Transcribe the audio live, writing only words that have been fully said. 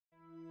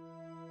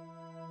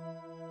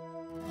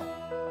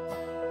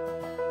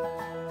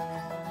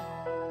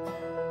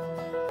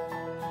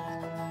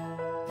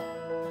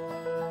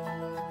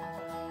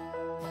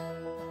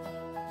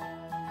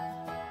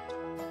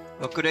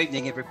Well, good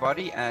evening,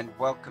 everybody, and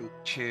welcome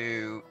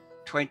to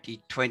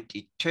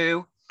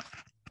 2022.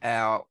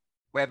 Our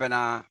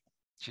webinar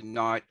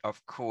tonight,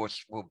 of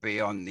course, will be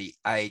on the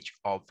age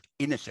of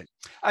innocence.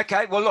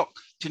 Okay, well, look,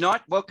 tonight,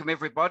 welcome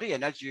everybody,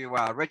 and as you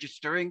are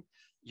registering,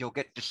 you'll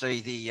get to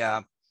see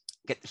the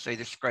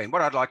screen.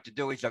 What I'd like to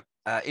do is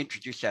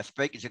introduce our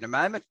speakers in a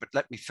moment, but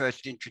let me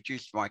first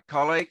introduce my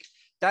colleague.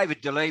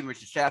 David DeLima is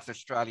the South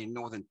Australian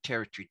Northern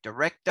Territory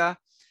Director.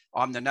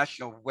 I'm the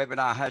National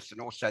Webinar host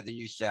and also the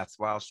New South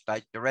Wales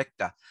State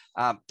Director.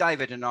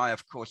 David and I,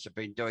 of course, have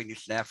been doing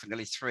this now for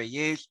nearly 3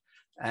 years,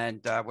 and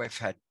we've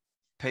had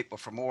people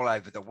from all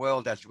over the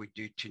world, as we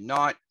do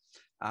tonight,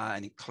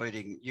 and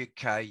including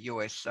UK,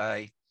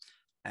 USA,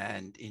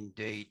 and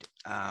indeed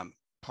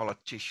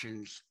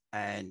politicians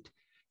and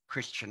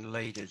Christian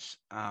leaders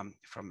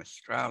from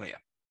Australia.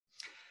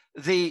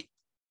 The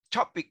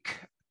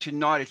topic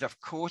tonight is, of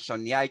course,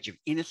 on the age of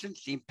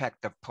innocence, the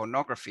impact of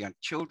pornography on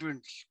children,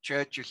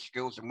 churches,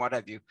 schools, and what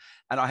have you.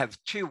 And I have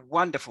two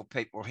wonderful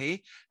people here,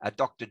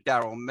 Dr.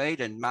 Darryl Mead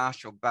and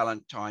Marshall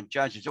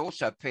Ballantine-Jones, who's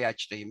also a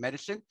PhD in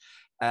medicine.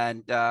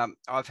 And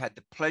I've had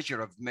the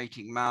pleasure of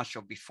meeting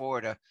Marshall before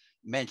at a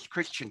men's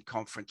Christian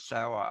conference,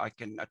 so I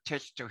can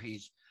attest to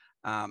his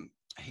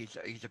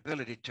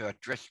ability to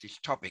address this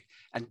topic.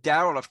 And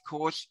Darryl, of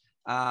course,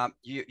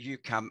 you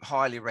come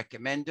highly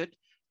recommended.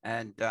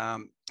 And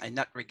in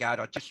that regard,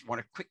 I just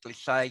want to quickly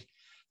say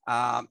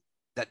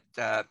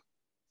that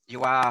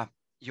you are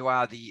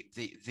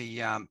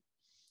the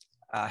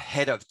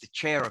head of the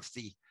chair of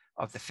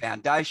the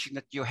foundation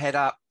that you head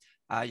up.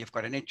 You've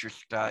got an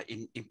interest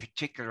in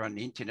particular on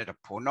the internet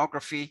of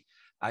pornography.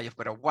 You've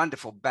got a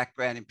wonderful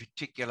background, in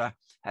particular,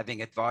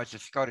 having advised the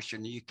Scottish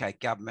and the UK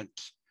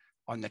governments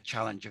on the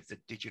challenge of the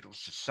digital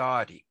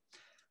society.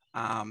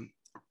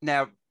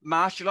 Now,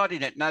 Marshall, I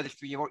didn't know this,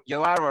 but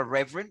you are a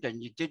reverend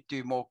and you did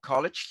do Moore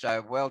College,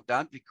 so well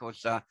done,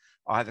 because I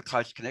have a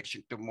close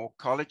connection to Moore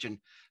College. And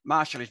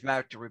Marshall is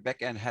married to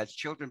Rebecca and has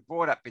children,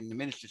 brought up in the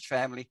minister's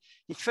family.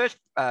 His first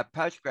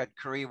postgrad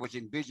career was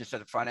in business as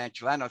a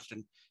financial analyst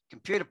and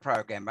computer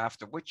programmer,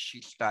 after which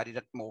he studied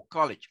at Moore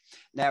College.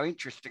 Now,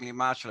 interestingly,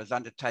 Marshall has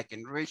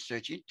undertaken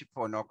research into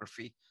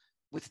pornography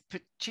with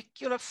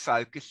particular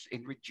focus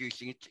in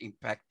reducing its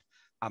impact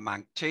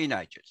among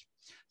teenagers.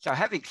 So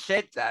having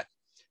said that,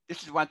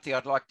 this is one thing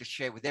I'd like to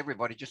share with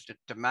everybody just at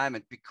the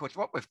moment, because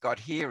what we've got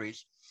here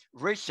is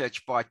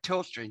research by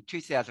Telstra in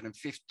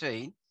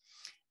 2015.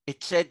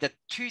 It said that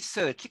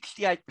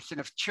 68%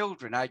 of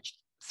children aged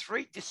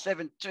 3 to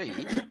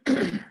 17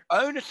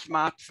 own a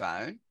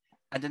smartphone,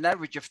 and an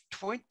average of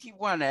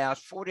 21 hours,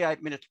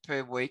 48 minutes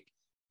per week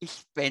is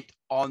spent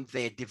on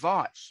their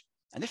device.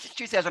 And this is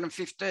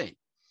 2015.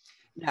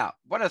 Now,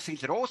 one of the things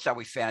that also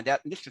we found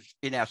out, and this was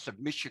in our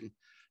submission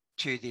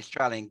to the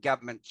Australian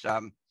government's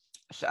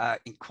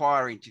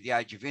inquiry into the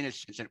age of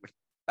innocence, and it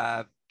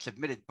was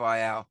submitted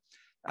by our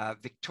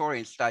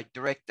Victorian State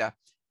Director.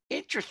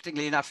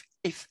 Interestingly enough,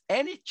 if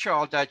any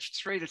child aged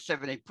 3 to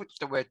 17 puts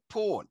the word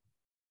porn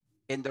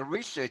in the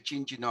research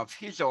engine of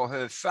his or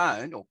her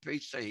phone or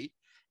PC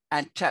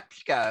and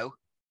taps go,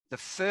 the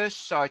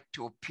first site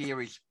to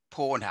appear is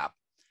Pornhub,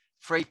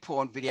 free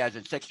porn videos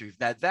and sex reviews.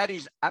 Now, that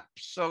is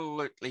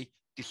absolutely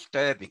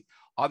disturbing.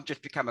 I've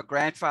just become a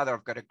grandfather.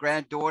 I've got a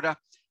granddaughter,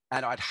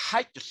 and I'd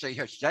hate to see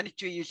her. She's only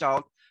 2 years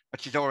old, but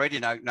she's already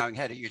knowing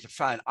how to use a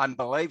phone.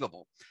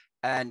 Unbelievable.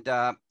 And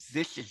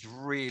this is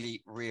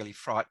really, really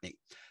frightening.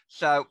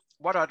 So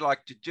what I'd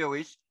like to do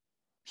is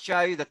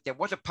show you that there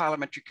was a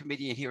parliamentary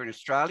committee here in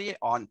Australia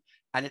and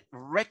it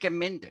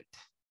recommended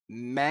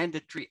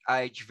mandatory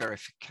age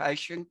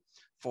verification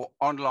for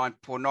online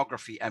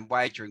pornography and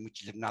wagering,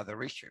 which is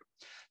another issue.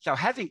 So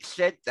having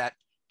said that,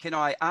 can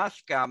I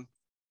ask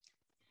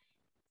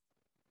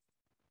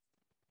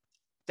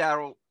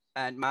Darryl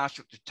and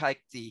Marshall to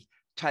take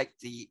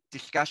the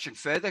discussion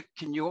further?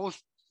 Can you all,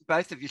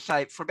 both of you,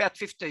 say for about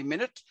 15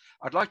 minutes?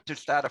 I'd like to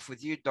start off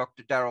with you,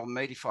 Dr. Darryl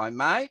Mead, if I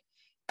may.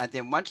 And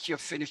then once you're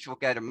finished, we'll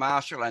go to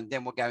Marshall, and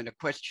then we'll go into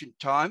question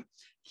time.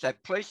 So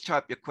please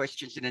type your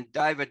questions, and then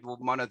David will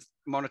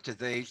monitor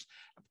these,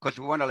 because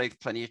we want to leave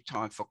plenty of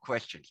time for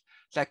questions.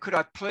 So could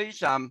I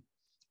please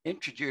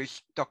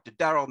introduce Dr.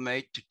 Darryl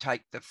Mead to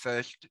take the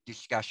first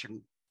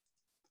discussion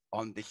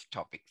on this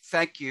topic.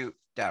 Thank you,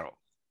 Darryl.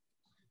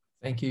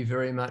 Thank you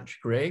very much,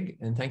 Greg,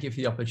 and thank you for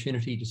the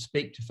opportunity to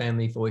speak to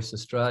Family Voice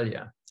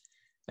Australia.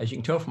 As you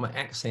can tell from my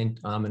accent,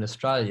 I'm an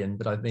Australian,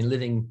 but I've been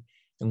living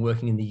and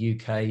working in the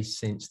UK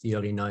since the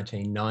early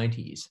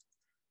 1990s.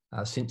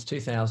 Since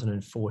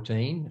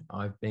 2014,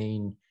 I've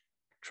been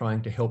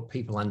trying to help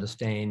people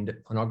understand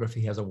that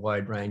pornography has a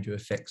wide range of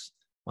effects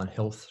on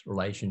health,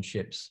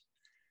 relationships.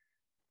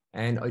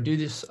 And I do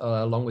this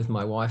along with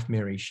my wife,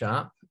 Mary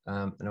Sharp,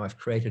 and I've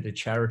created a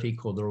charity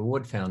called the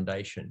Reward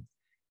Foundation.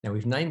 Now,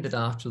 we've named it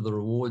after the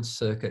reward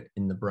circuit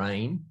in the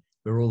brain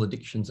where all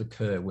addictions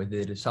occur,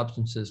 whether to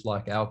substances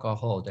like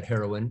alcohol or to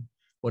heroin,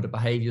 or to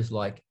behaviours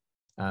like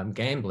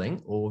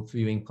gambling or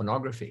viewing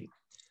pornography.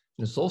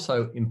 And it's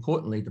also,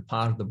 importantly, the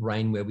part of the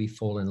brain where we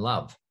fall in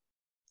love.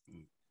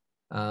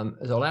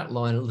 As I'll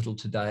outline a little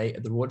today,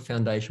 at the Reward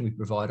Foundation, we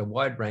provide a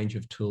wide range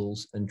of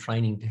tools and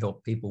training to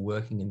help people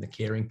working in the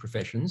caring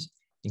professions,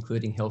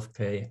 including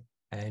healthcare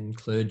and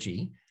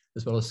clergy,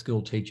 as well as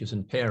school teachers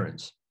and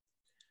parents.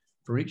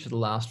 For each of the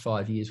last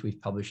 5 years,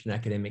 we've published an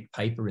academic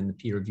paper in the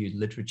peer-reviewed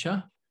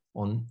literature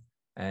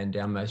and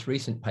our most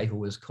recent paper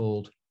was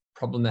called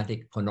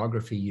Problematic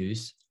Pornography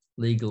Use,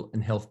 Legal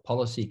and Health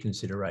Policy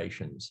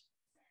Considerations.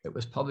 It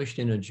was published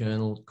in a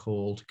journal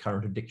called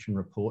Current Addiction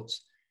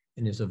Reports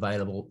and is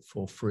available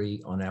for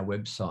free on our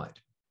website.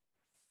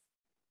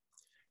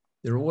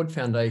 The Reward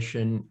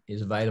Foundation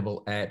is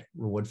available at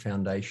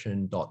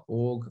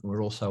rewardfoundation.org.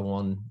 We're also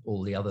on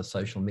all the other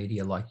social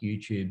media like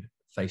YouTube,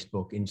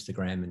 Facebook,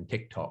 Instagram, and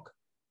TikTok.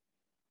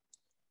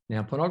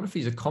 Now,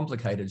 pornography is a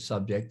complicated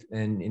subject,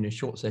 and in a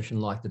short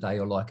session like today,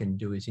 all I can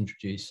do is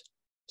introduce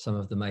some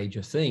of the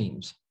major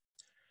themes.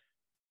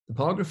 The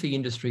pornography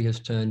industry has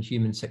turned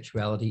human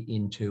sexuality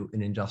into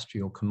an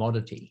industrial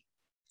commodity.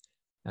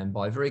 And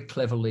by very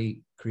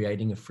cleverly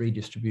creating a free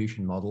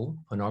distribution model,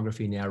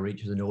 pornography now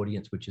reaches an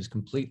audience which is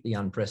completely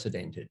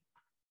unprecedented.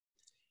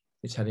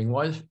 It's having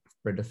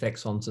widespread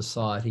effects on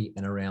society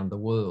and around the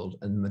world,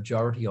 and the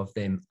majority of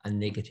them are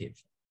negative.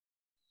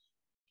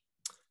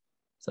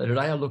 So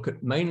today I'll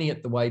look mainly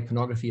at the way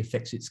pornography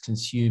affects its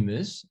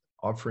consumers,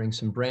 offering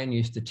some brand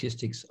new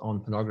statistics on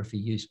pornography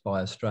use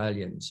by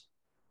Australians.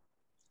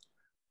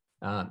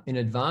 In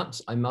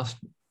advance, I must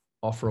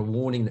offer a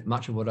warning that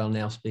much of what I'll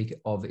now speak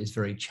of is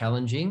very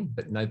challenging,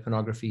 but no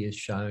pornography is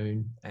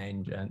shown,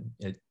 and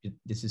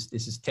this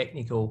is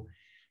technical,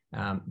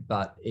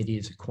 but it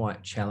is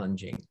quite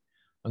challenging.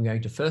 I'm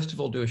going to first of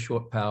all do a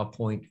short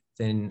PowerPoint,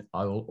 then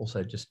I will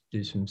also just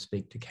do some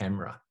speak to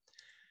camera.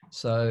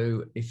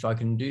 So if I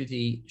can do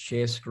the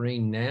share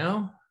screen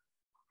now.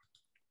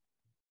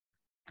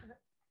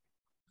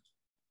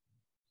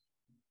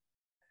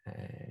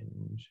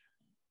 And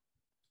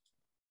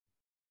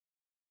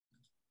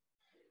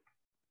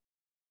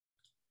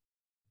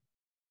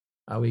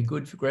are we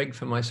good for Greg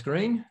for my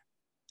screen?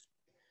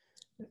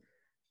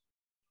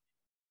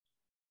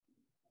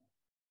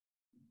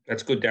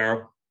 That's good,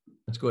 Darryl.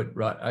 That's good,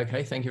 right.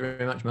 Okay, thank you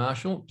very much,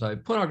 Marshall. So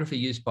pornography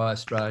used by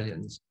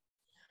Australians.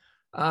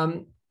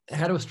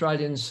 How do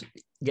Australians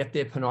get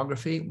their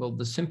pornography? Well,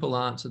 the simple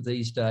answer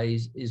these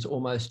days is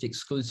almost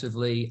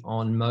exclusively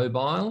on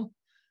mobile.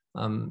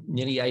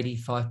 Nearly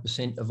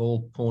 85% of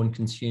all porn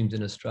consumed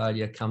in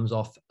Australia comes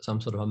off some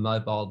sort of a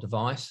mobile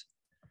device.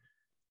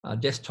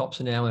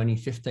 Desktops are now only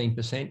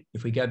 15%.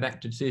 If we go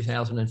back to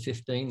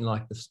 2015,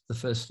 like the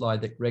first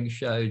slide that Greg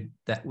showed,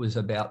 that was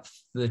about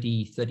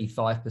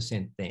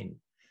 35% then.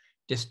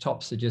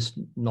 Desktops are just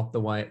not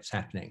the way it's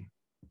happening.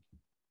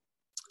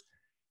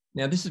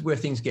 Now, this is where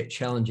things get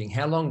challenging.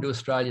 How long do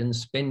Australians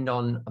spend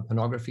on a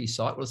pornography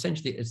site? Well,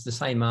 essentially, it's the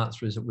same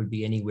answer as it would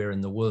be anywhere in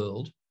the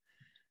world.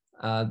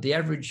 The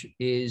average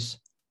is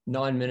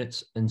 9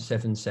 minutes and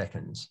 7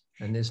 seconds.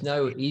 And there's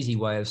no easy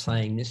way of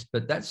saying this,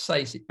 but that's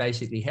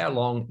basically how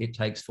long it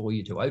takes for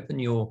you to open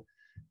your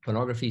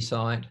pornography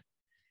site,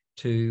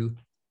 to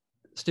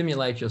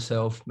stimulate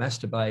yourself,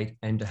 masturbate,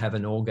 and to have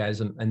an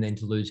orgasm, and then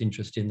to lose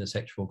interest in the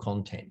sexual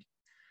content.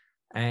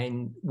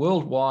 And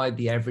worldwide,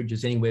 the average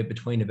is anywhere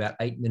between about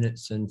 8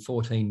 minutes and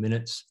 14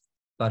 minutes,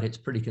 but it's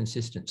pretty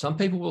consistent. Some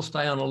people will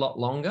stay on a lot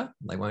longer.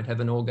 They won't have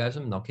an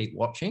orgasm. They'll keep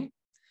watching.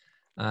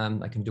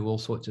 They can do all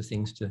sorts of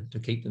things to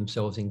keep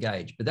themselves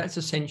engaged. But that's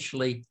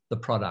essentially the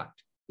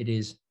product. It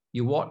is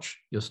you watch,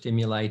 you're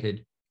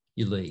stimulated,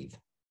 you leave.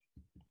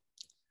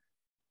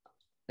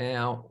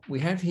 Now,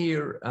 we have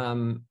here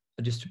a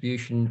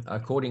distribution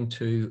according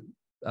to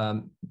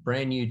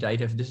brand new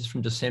data. This is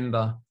from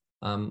December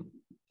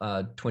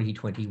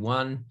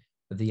 2021,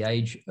 of the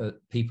age of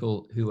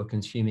people who are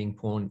consuming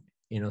porn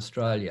in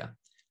Australia.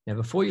 Now,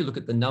 before you look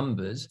at the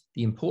numbers,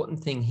 the important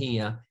thing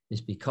here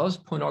is because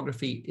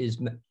pornography is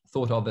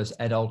thought of as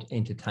adult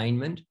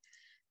entertainment,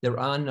 there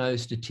are no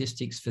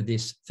statistics for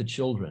this for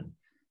children.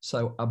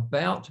 So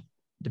about,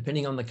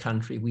 depending on the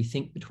country, we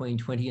think between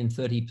 20 and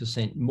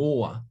 30%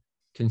 more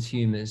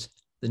consumers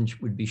than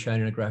would be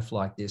shown in a graph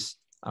like this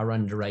are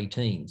under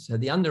 18. So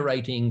the under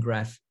 18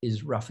 graph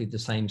is roughly the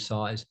same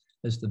size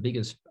as the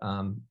biggest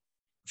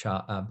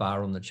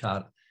bar on the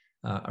chart,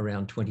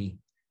 around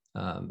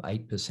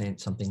 28%,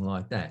 something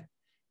like that.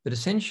 But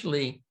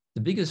essentially,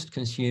 the biggest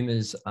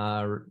consumers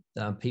are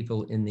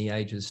people in the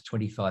ages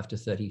 25 to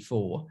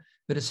 34.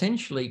 But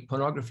essentially,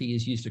 pornography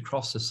is used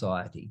across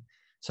society.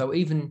 So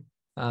even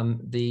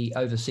the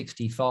over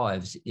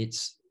 65s,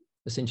 it's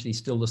essentially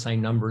still the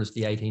same number as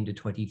the 18 to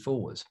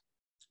 24s.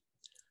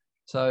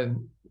 So,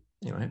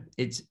 anyway,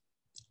 it's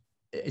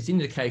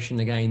indication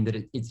again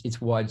that it's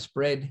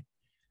widespread.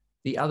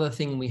 The other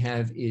thing we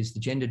have is the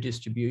gender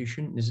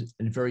distribution. This is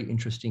a very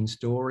interesting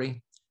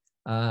story.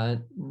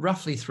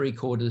 Roughly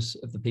 3/4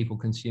 of the people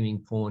consuming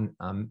porn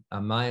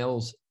are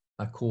males,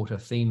 1/4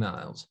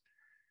 females.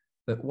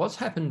 But what's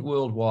happened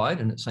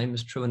worldwide, and the same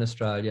is true in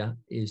Australia,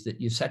 is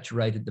that you've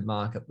saturated the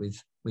market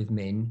with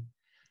men.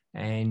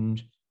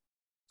 And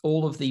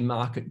all of the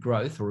market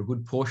growth, or a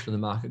good portion of the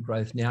market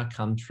growth, now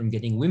comes from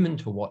getting women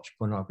to watch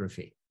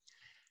pornography.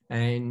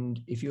 And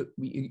if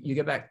you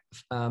go back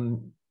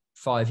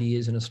 5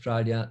 years in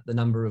Australia, the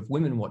number of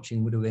women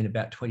watching would have been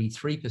about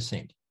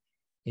 23%.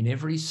 In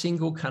every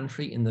single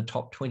country in the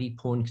top 20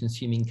 porn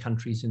consuming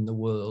countries in the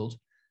world,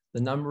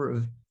 the number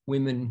of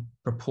women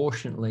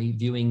proportionately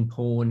viewing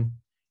porn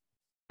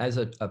as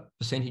a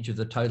percentage of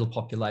the total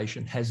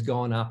population has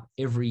gone up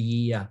every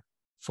year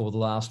for the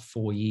last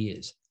 4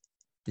 years.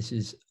 This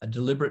is a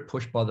deliberate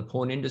push by the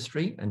porn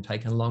industry and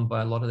taken along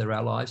by a lot of their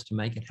allies to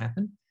make it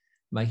happen,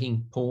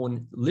 making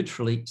porn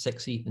literally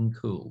sexy and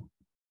cool.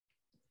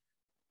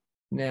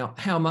 Now,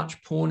 how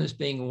much porn is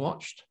being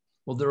watched?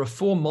 Well, there are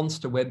 4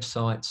 monster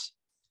websites,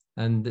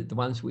 and the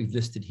ones we've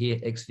listed here,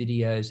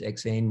 Xvideos,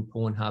 XN,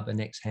 Pornhub,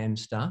 and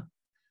Xhamster.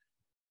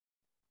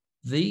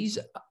 These,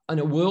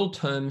 in world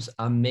terms,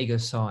 are mega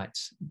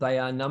sites. They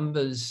are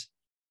numbers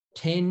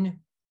 10,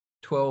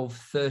 12,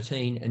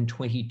 13, and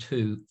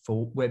 22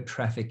 for web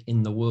traffic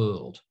in the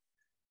world.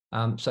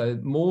 So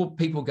more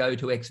people go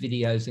to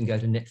Xvideos than go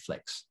to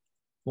Netflix.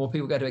 More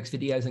people go to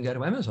Xvideos than go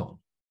to Amazon.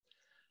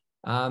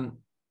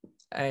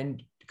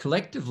 And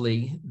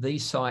collectively,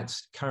 these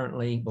sites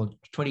currently, well,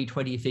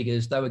 2020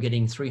 figures, they were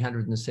getting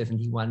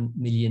 371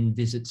 million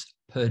visits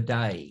per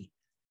day,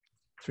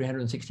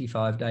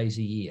 365 days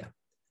a year.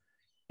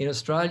 In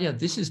Australia,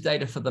 this is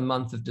data for the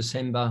month of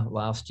December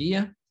last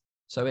year.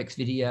 So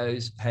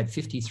Xvideos had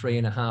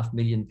 53.5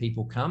 million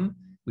people come,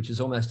 which is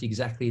almost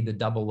exactly the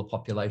double the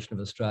population of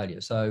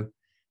Australia. So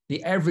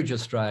the average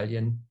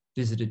Australian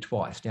visited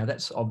twice. Now,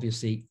 that's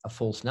obviously a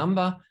false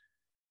number.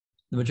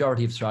 The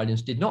majority of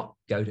Australians did not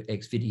go to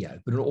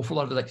Xvideo, but an awful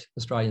lot of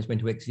Australians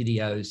went to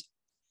Xvideos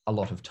a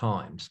lot of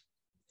times.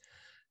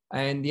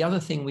 And the other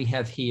thing we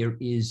have here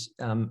is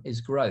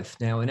growth.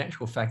 Now, in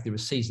actual fact, there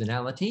is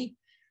seasonality.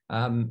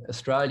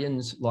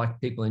 Australians,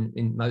 like people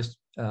in most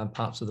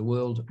parts of the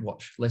world,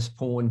 watch less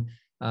porn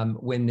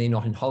when they're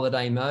not in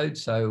holiday mode.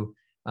 So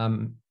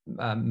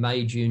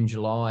May, June,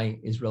 July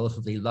is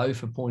relatively low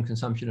for porn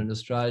consumption in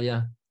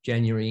Australia.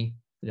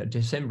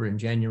 December and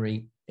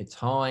January, it's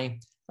high,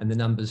 and the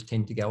numbers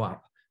tend to go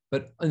up.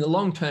 But in the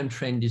long-term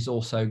trend is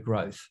also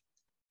growth.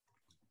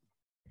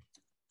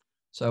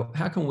 So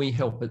how can we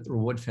help at the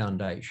Reward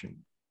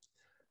Foundation?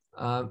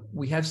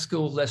 We have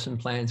school lesson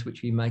plans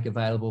which we make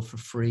available for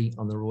free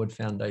on the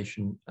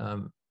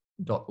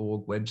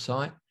rewardfoundation.org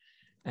website.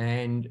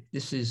 And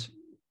this is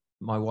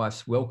my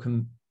wife's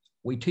welcome.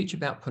 We teach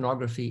about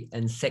pornography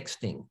and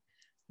sexting.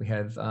 We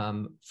have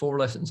 4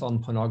 lessons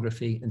on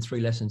pornography and 3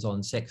 lessons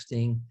on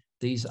sexting.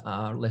 These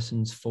are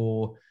lessons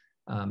for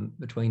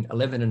between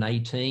 11 and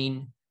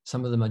 18.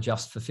 Some of them are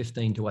just for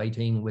 15 to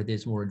 18, where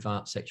there's more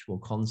advanced sexual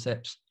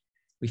concepts.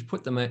 We've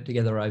put them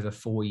together over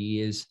 4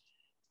 years,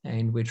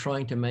 and we're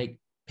trying to make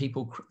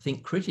people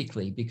think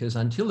critically, because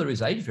until there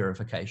is age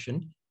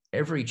verification,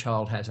 every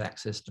child has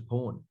access to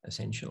porn,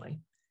 essentially.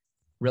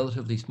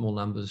 Relatively small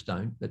numbers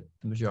don't, but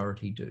the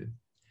majority do.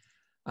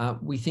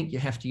 We think you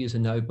have to use a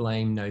no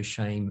blame, no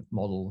shame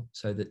model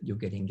so that you'll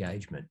get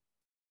engagement.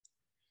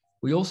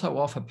 We also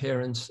offer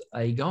parents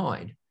a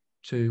guide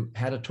to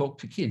how to talk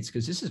to kids,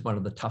 because this is one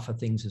of the tougher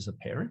things as a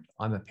parent.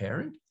 I'm a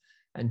parent,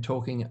 and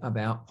talking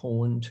about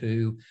porn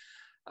to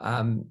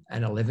an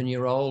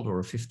 11-year-old or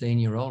a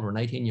 15-year-old or an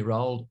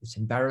 18-year-old, it's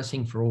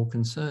embarrassing for all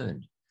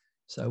concerned.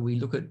 So we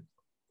look at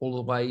all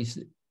the ways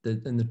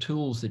and the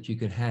tools that you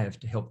can have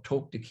to help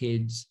talk to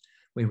kids.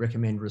 We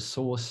recommend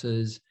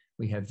resources.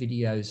 We have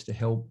videos to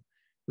help.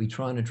 We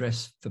try and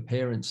address for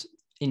parents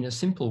in a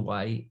simple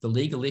way the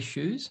legal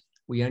issues.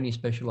 We only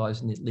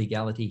specialise in the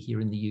legality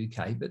here in the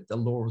UK, but the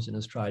laws in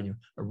Australia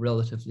are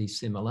relatively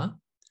similar.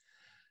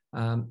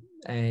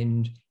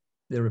 And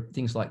there are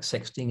things like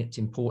sexting. It's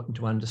important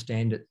to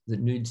understand that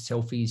nude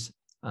selfies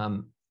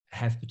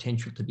have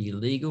potential to be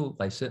illegal.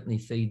 They certainly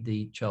feed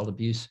the child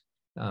abuse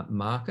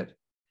market.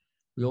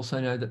 We also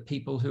know that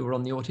people who are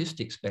on the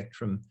autistic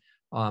spectrum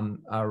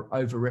are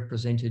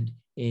overrepresented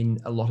in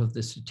a lot of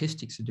the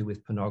statistics to do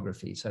with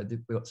pornography. So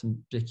we've got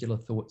some particular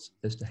thoughts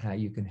as to how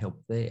you can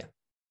help there.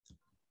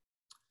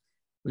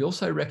 We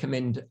also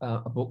recommend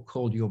a book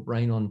called Your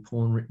Brain on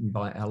Porn, written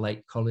by our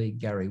late colleague,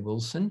 Gary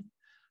Wilson.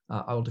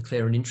 I will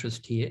declare an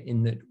interest here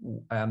in that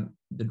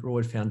the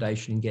Reward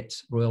Foundation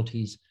gets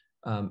royalties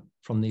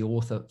from the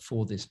author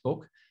for this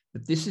book.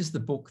 But this is the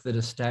book that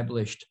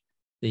established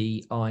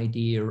the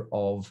idea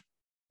of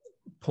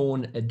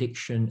porn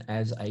addiction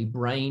as a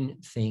brain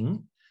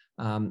thing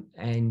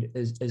and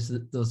as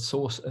the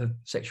source of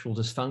sexual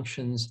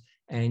dysfunctions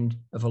and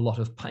of a lot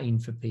of pain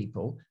for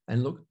people.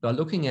 And by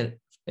looking at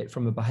it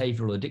from a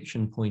behavioural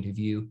addiction point of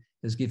view,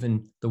 has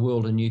given the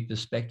world a new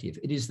perspective.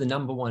 It is the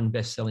 #1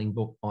 best-selling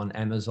book on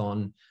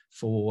Amazon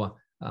for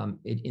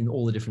in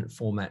all the different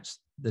formats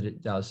that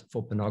it does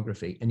for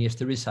pornography. And yes,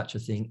 there is such a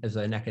thing as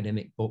an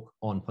academic book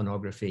on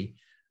pornography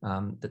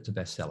that's a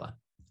bestseller.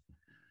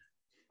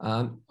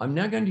 I'm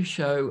now going to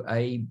show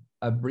a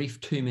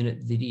brief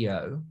 2-minute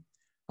video.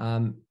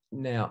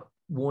 Now,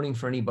 warning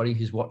for anybody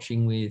who's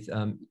watching with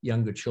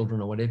younger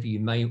children or whatever, you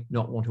may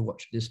not want to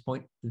watch at this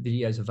point. The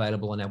video is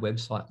available on our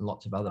website and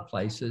lots of other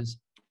places.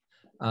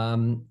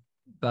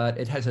 But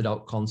it has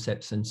adult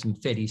concepts and some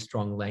fairly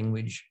strong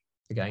language.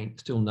 Again,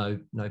 still no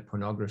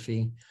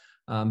pornography.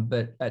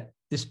 But at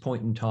this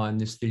point in time,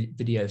 this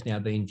video is now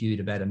being viewed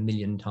about 1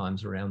 million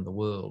times around the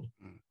world.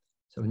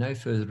 So with no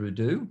further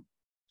ado.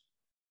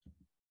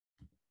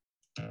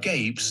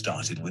 Gabe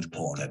started with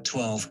porn at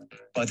 12.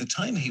 By the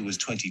time he was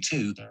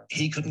 22,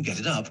 he couldn't get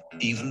it up,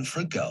 even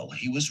for a girl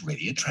he was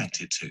really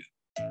attracted to.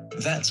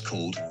 That's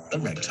called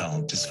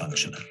erectile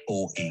dysfunction,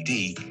 or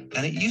ED,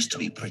 and it used to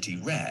be pretty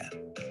rare.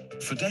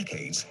 For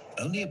decades,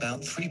 only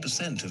about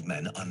 3% of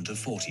men under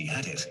 40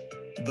 had it.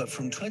 But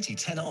from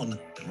 2010 on,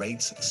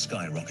 rates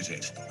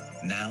skyrocketed.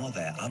 Now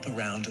they're up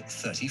around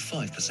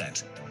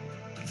 35%.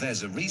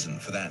 There's a reason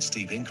for that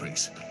steep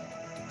increase.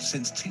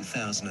 Since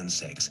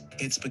 2006,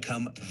 it's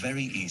become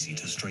very easy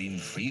to stream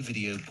free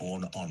video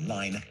porn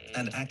online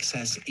and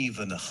access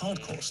even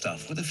hardcore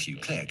stuff with a few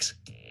clicks.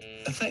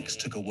 Effects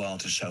took a while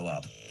to show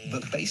up,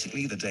 but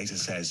basically the data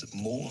says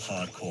more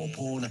hardcore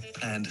porn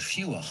and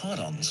fewer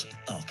hard-ons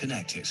are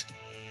connected.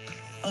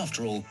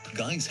 After all,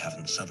 guys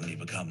haven't suddenly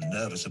become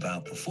nervous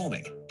about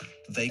performing.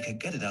 They can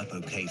get it up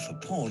okay for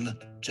porn,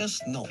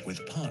 just not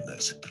with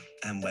partners.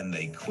 And when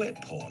they quit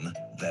porn,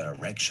 their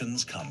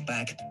erections come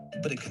back,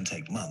 but it can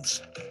take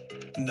months.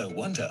 No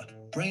wonder.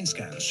 Brain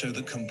scans show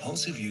that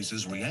compulsive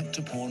users react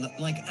to porn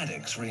like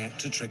addicts react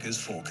to triggers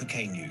for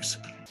cocaine use.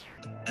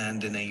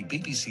 And in a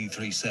BBC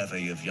Three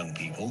survey of young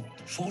people,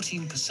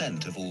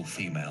 14% of all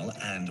female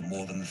and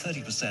more than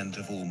 30%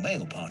 of all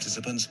male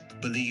participants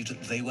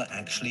believed they were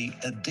actually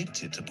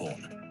addicted to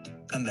porn.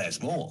 And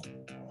there's more.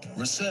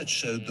 Research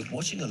showed that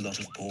watching a lot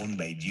of porn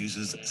made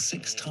users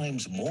 6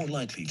 times more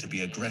likely to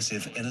be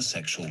aggressive in a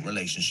sexual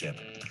relationship.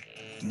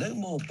 No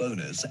more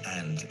boners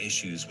and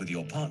issues with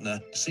your partner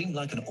seem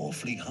like an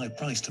awfully high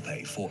price to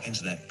pay for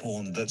internet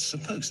porn that's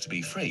supposed to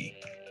be free.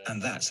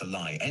 And that's a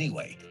lie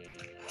anyway.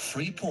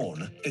 Free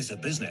porn is a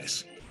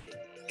business.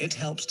 It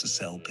helps to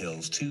sell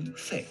pills to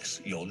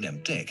fix your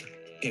limp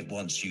dick. It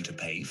wants you to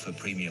pay for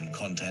premium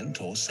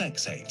content or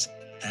sex aids.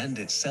 And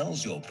it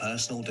sells your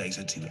personal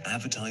data to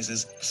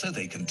advertisers so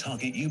they can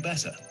target you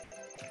better.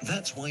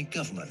 That's why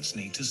governments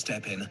need to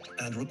step in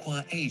and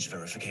require age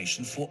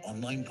verification for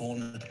online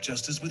porn,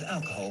 just as with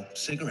alcohol,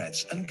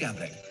 cigarettes, and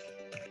gambling.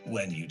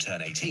 When you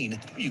turn 18,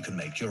 you can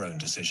make your own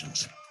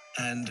decisions.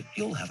 And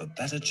you'll have a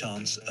better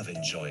chance of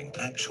enjoying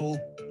actual,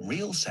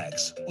 real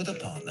sex with a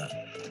partner.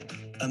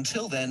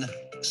 Until then,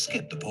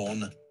 skip the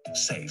porn,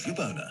 save your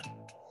boner.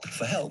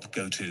 For help,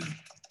 go to...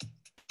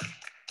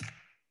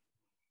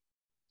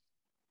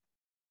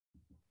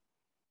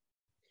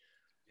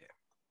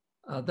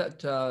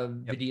 That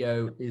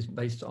video is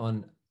based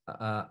on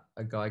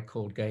a guy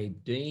called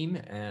Gabe Deem.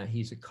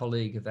 He's a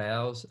colleague of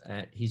ours.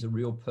 He's a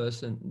real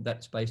person.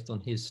 That's based on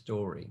his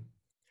story.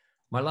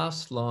 My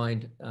last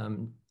slide,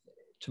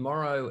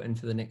 tomorrow and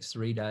for the next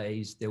 3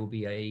 days, there will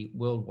be a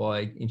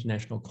worldwide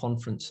international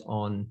conference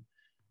on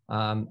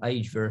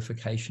age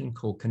verification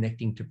called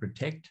Connecting to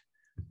Protect.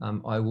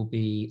 I will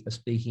be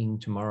speaking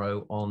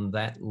tomorrow on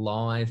that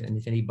live, and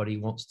if anybody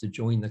wants to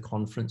join the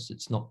conference,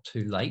 it's not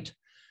too late.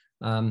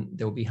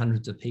 There will be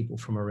hundreds of people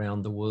from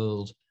around the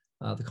world.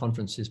 The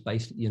conference is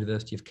based at the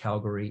University of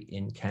Calgary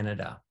in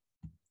Canada.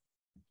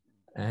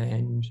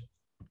 And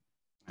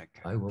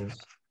I will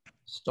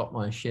stop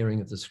my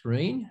sharing of the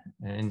screen,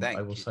 and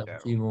I will say a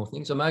few more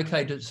things. I'm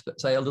okay to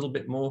say a little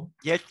bit more?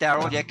 Yes,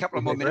 Darryl, yeah, a couple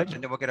of more minutes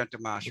and then we'll get on to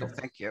Marshall. Yeah.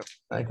 Thank you.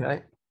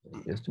 Okay,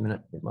 just a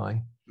minute, get my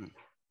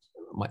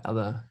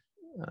other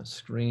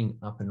screen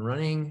up and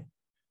running.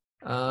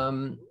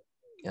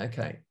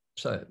 Okay.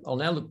 So I'll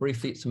now look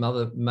briefly at some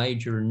other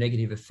major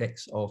negative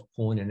effects of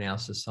porn in our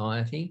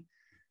society.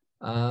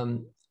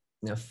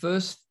 Now,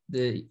 first,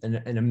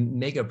 and a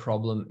mega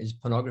problem is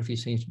pornography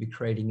seems to be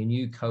creating a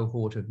new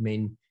cohort of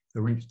men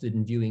who are interested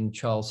in viewing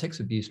child sex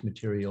abuse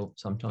material,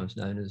 sometimes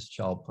known as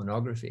child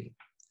pornography.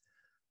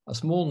 A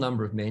small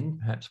number of men,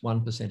 perhaps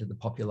 1% of the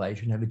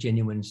population, have a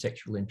genuine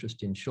sexual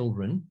interest in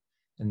children,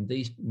 and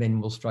these men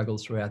will struggle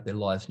throughout their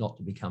lives not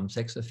to become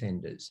sex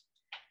offenders.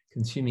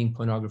 Consuming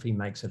pornography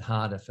makes it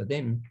harder for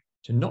them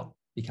to not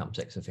become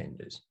sex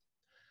offenders.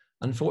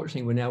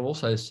 Unfortunately, we're now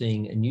also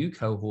seeing a new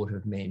cohort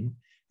of men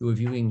who are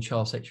viewing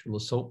child sexual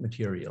assault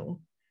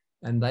material,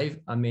 and they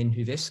are men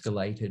who've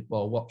escalated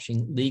while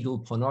watching legal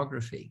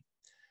pornography.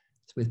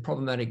 So with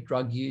problematic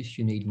drug use,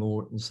 you need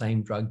more than the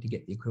same drug to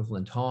get the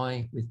equivalent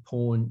high. With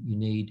porn, you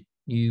need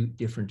new,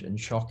 different, and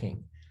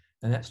shocking.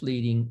 And that's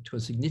leading to a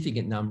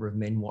significant number of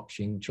men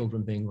watching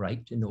children being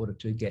raped in order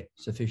to get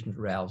sufficient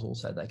arousal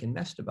so they can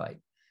masturbate.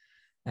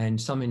 And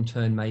some in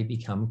turn may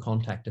become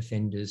contact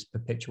offenders,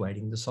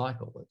 perpetuating the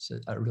cycle. It's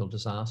a real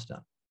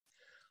disaster.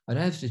 I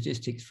don't have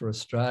statistics for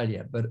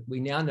Australia, but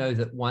we now know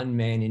that 1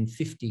 man in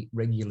 50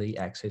 regularly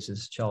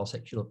accesses child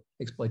sexual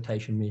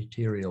exploitation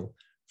material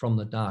from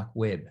the dark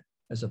web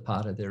as a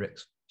part of their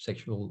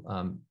sexual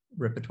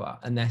repertoire,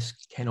 and that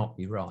cannot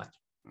be right.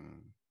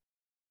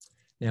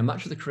 Now,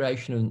 much of the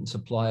creation and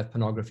supply of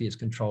pornography is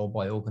controlled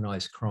by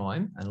organised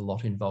crime, and a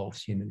lot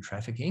involves human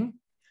trafficking.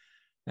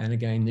 And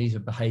again, these are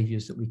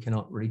behaviours that we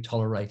cannot really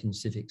tolerate in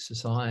civic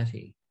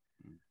society.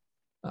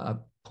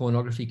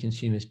 Pornography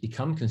consumers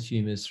become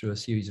consumers through a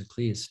series of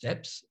clear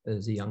steps.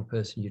 As a young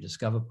person, you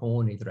discover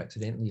porn, either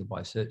accidentally or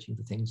by searching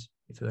for things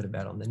you've heard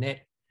about on the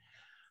net.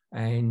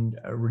 And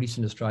a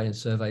recent Australian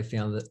survey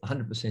found that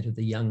 100% of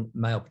the young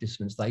male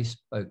participants they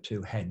spoke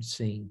to had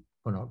seen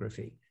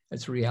pornography.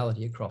 It's a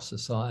reality across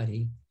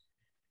society.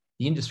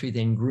 The industry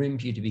then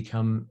grooms you to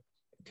become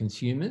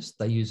consumers.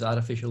 They use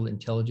artificial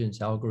intelligence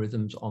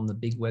algorithms on the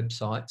big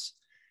websites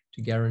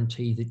to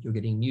guarantee that you're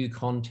getting new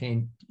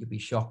content. You'll be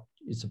shocked,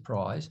 you're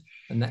surprised,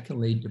 and that can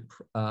lead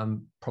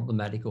to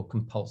problematic or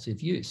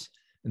compulsive use.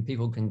 And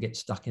people can get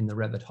stuck in the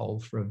rabbit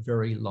hole for a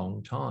very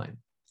long time.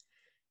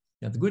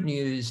 Now, the good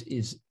news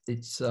is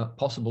it's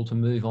possible to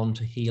move on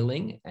to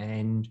healing,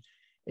 and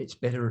it's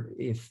better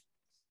if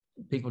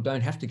people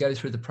don't have to go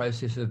through the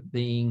process of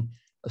being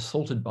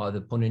assaulted by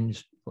the porn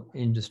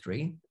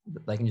industry,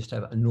 that they can just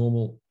have a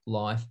normal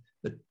life,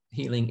 but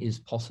healing is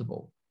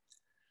possible.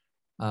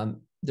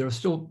 There are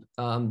still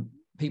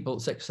people,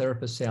 sex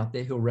therapists out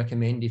there who will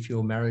recommend if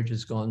your marriage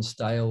has gone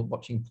stale,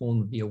 watching porn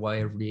would be a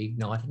way of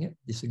reigniting it.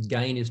 This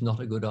again is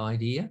not a good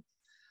idea.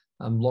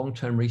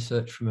 Long-term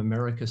research from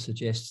America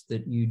suggests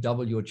that you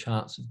double your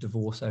chance of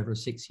divorce over a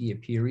 6-year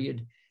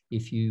period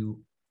if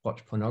you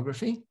watch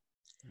pornography.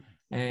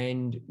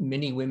 And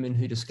many women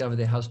who discover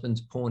their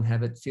husband's porn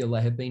habit feel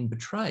they have been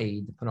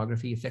betrayed. The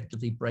pornography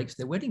effectively breaks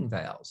their wedding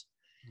vows.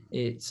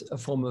 It's a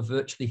form of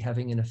virtually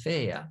having an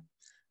affair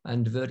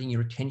and diverting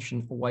your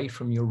attention away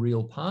from your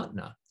real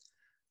partner.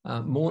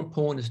 More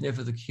porn is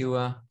never the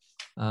cure.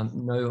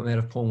 No amount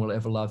of porn will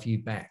ever love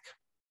you back.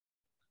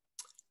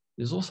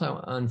 There's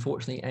also,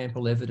 unfortunately,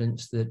 ample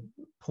evidence that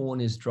porn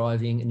is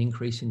driving an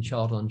increase in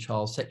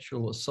child-on-child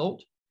sexual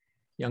assault.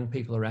 Young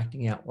people are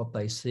acting out what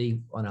they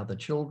see on other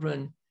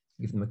children,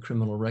 give them a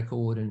criminal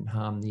record and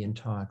harm the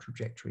entire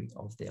trajectory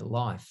of their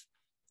life.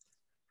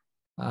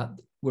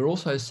 We're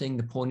also seeing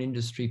the porn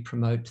industry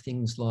promote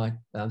things like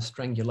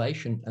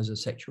strangulation as a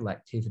sexual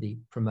activity,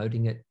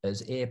 promoting it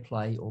as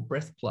airplay or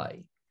breath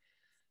play.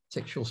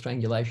 Sexual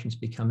strangulation is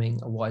becoming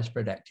a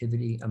widespread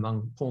activity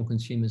among porn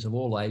consumers of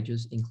all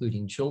ages,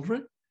 including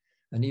children.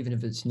 And even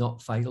if it's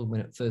not fatal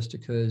when it first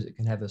occurs, it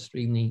can have an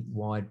extremely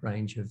wide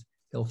range of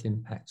health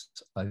impacts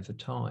over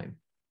time.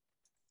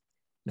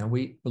 Now,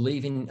 we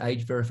believe in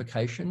age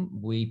verification.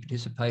 We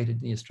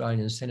participated in the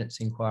Australian Senate's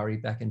inquiry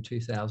back in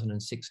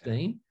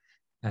 2016.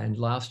 And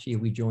last year,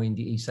 we joined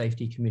the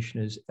E-Safety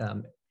Commissioner's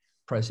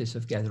process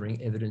of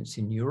gathering evidence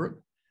in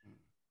Europe.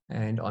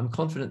 And I'm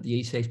confident the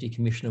E-Safety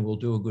Commissioner will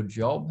do a good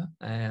job,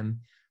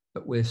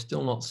 but we're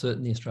still not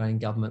certain the Australian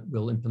government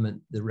will implement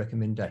the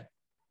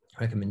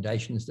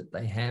recommendations that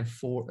they have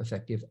for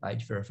effective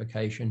age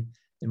verification.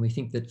 And we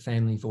think that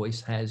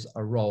FamilyVoice has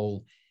a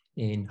role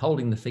in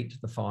holding the feet to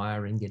the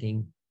fire and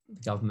getting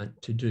the government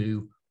to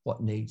do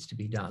what needs to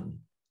be done.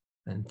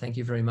 And thank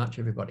you very much,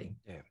 everybody.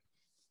 Yeah.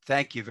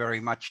 Thank you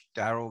very much,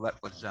 Darryl.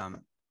 That was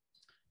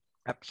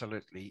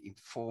absolutely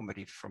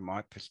informative from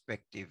my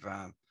perspective.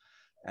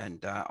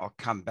 And I'll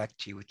come back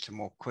to you with some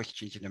more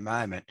questions in a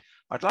moment.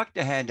 I'd like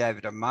to hand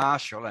over to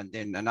Marshall and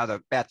then another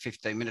about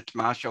 15 minutes,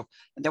 Marshall,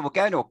 and then we'll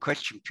go into a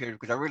question period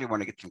because I really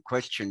want to get some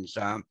questions.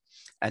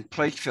 And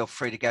please feel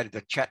free to go to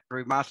the chat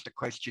room, ask the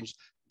questions.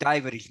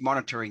 David is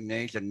monitoring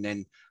these and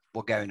then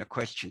we'll go into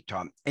question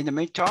time. In the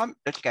meantime,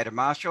 let's go to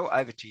Marshall.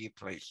 Over to you,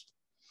 please.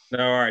 No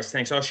worries.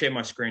 Thanks. I'll share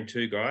my screen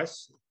too,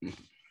 guys.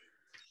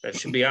 That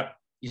should be up.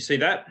 You see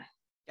that?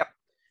 Yep.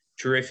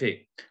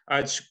 Terrific.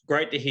 It's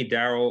great to hear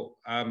Darryl.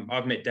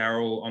 I've met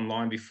Darryl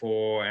online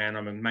before, and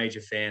I'm a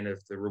major fan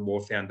of the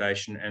Reward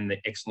Foundation and the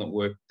excellent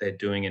work they're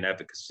doing in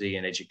advocacy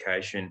and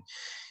education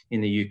in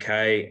the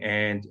UK.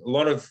 And a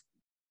lot of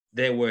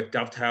their work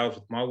dovetails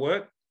with my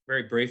work.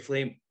 Very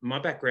briefly, my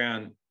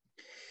background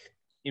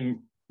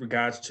in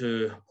regards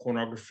to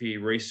pornography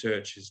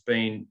research has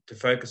been to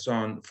focus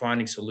on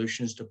finding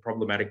solutions to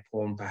problematic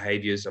porn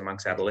behaviours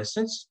amongst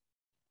adolescents.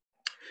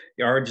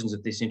 The origins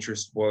of this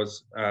interest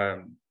was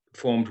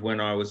formed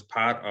when I was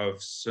part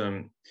of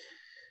some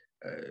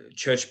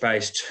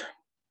church-based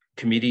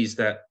committees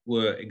that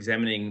were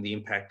examining the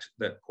impact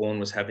that porn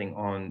was having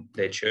on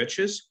their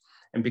churches.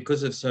 And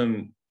because of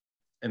some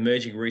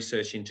emerging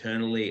research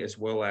internally, as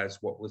well as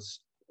what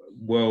was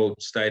well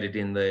stated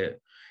in the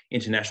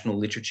international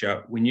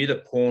literature, we knew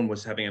that porn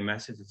was having a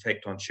massive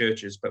effect on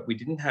churches, but we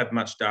didn't have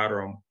much data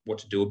on what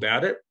to do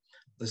about it.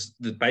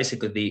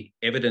 Basically, the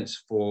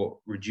evidence for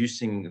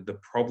reducing the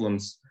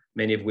problems,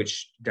 many of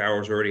which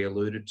Darryl's already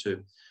alluded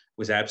to,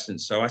 was absent.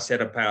 So I set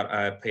about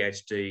a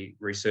PhD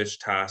research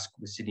task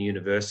with Sydney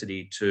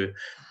University to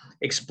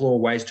explore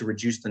ways to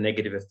reduce the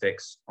negative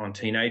effects on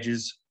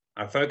teenagers.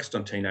 I focused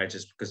on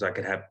teenagers because I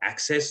could have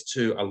access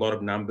to a lot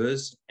of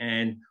numbers,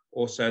 and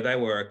also they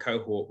were a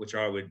cohort which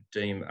I would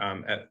deem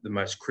at the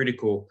most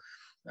critical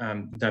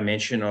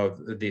dimension of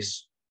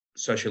this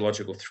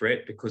sociological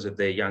threat because of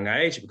their young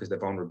age, because of their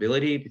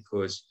vulnerability,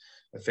 because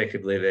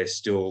effectively they're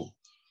still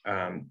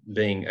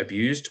being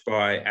abused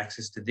by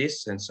access to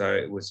this, and so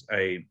it was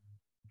a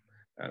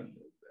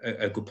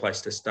good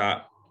place to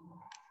start.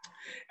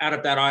 Out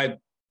of that, I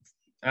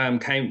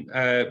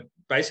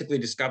basically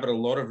discovered a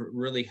lot of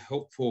really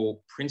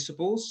helpful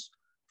principles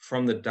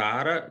from the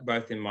data,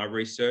 both in my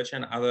research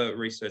and other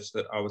research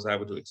that I was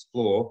able to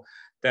explore,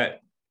 that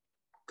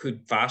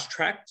could fast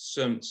track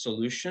some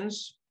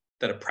solutions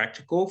that are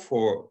practical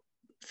for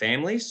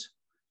families,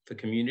 for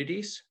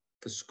communities,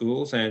 for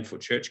schools, and for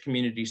church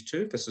communities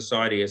too, for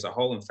society as a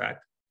whole, in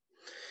fact.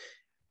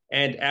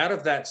 And out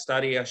of that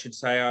study, I should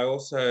say, I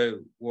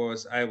also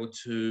was able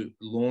to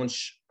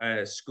launch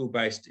a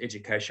school-based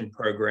education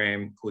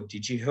program called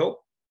DigiHelp,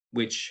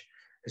 which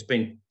has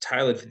been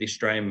tailored for the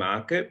Australian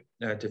market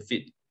to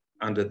fit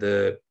under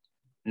the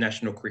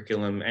national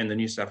curriculum and the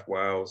New South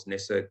Wales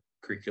NESA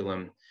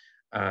curriculum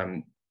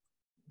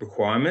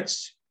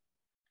requirements.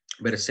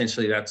 But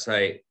essentially, that's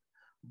a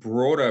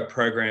broader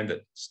program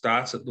that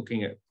starts at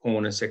looking at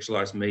porn and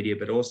sexualized media,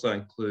 but also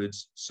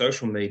includes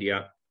social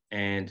media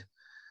and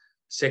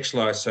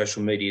sexualized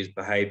social media's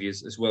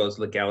behaviors, as well as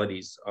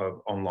legalities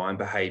of online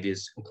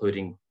behaviors,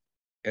 including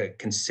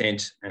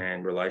consent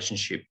and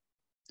relationship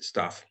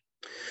stuff.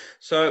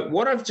 So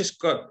what I've just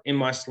got in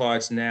my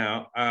slides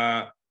now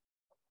are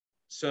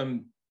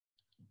some,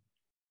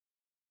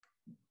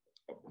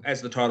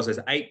 as the title says,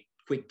 8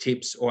 quick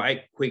tips or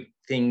 8 quick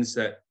things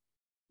that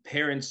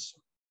parents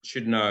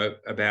should know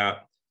about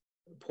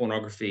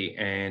pornography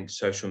and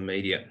social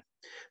media.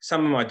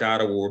 Some of my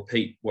data will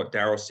repeat what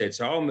Darryl said,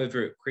 so I'll move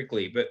through it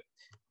quickly, but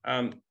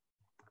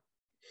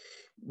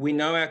we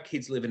know our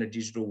kids live in a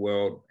digital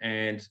world,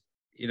 and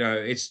you know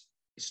it's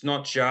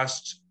not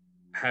just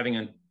having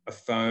a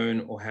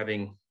phone or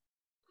having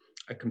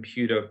a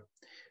computer.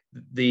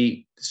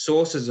 The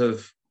sources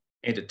of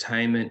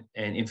entertainment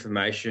and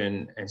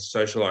information and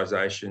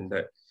socialization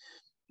that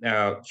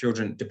our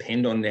children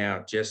depend on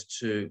now just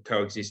to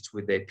coexist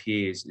with their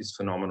peers is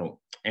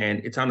phenomenal, and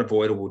it's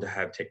unavoidable to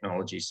have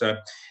technology. So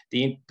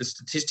the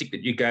statistic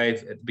that you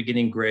gave at the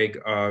beginning, Greg,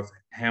 of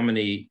how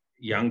many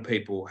young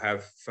people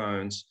have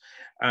phones,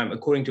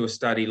 according to a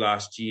study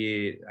last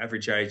year,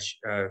 average age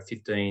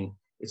 15,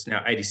 it's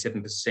now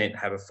 87%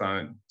 have a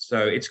phone. So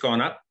it's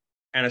gone up,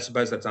 and I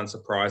suppose that's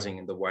unsurprising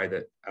in the way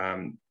that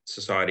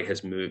society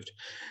has moved.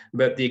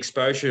 But the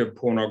exposure of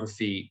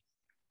pornography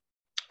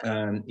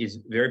is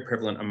very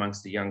prevalent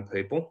amongst the young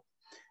people.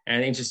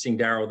 And interesting,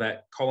 Darryl,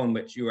 that column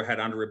which you had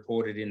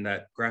underreported in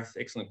that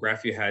excellent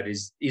graph you had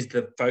is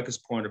the focus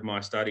point of my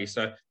study.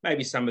 So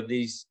maybe some of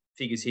these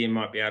figures here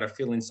might be able to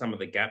fill in some of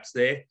the gaps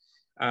there.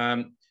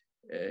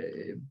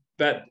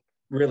 But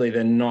really,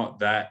 they're not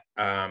that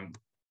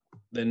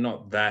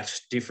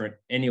different.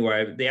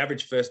 Anyway, the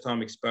average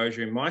first-time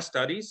exposure in my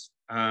studies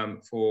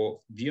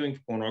for viewing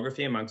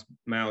pornography amongst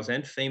males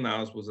and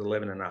females was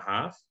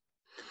 11.5.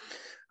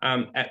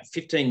 At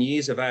 15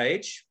 years of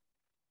age,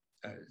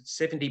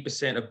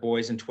 70% of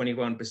boys and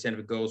 21%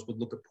 of girls would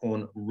look at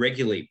porn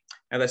regularly.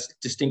 Now, that's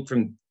distinct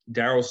from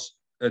Darryl's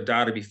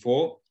data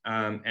before,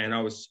 and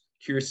I was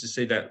curious to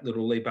see that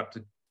little leap up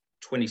to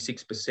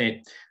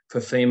 26%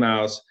 for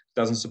females.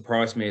 Doesn't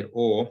surprise me at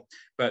all.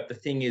 But the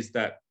thing is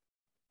that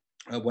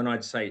when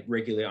I'd say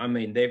regularly, I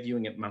mean they're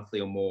viewing it monthly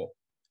or more,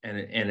 and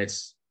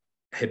it's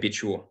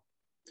habitual.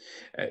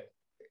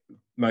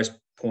 Most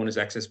porn is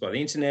accessed by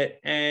the internet,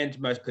 and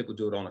most people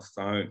do it on a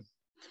phone.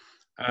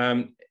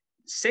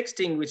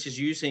 Sexting, which is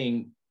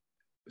using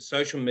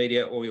social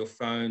media or your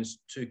phones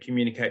to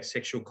communicate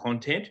sexual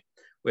content,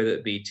 whether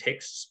it be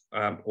texts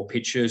or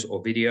pictures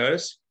or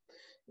videos,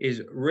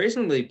 is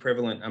reasonably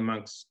prevalent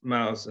amongst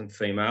males and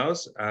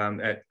females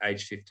at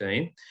age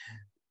 15.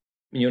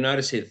 You'll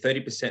notice here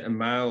 30% of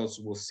males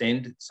will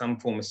send some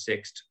form of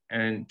sext,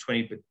 and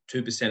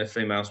 22% of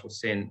females will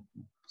send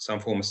some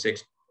form of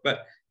sext.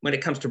 But when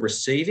it comes to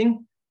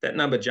receiving, that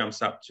number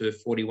jumps up to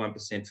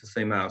 41% for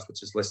females,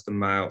 which is less than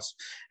males.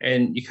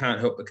 And you can't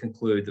help but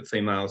conclude that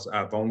females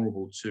are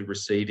vulnerable to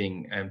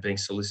receiving and being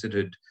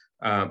solicited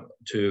of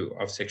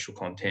sexual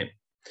content.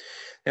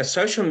 Now,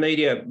 social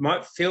media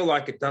might feel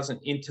like it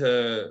doesn't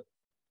interact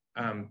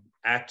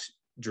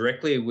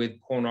directly with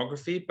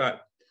pornography,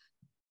 but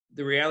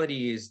the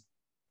reality is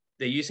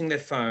they're using their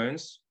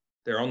phones,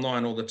 they're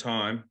online all the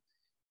time,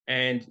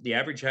 and the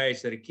average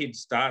age that a kid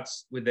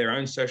starts with their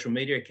own social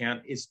media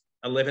account is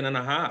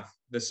 11.5,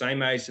 the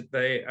same age that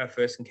they are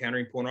first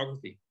encountering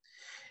pornography.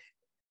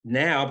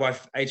 Now, by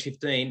age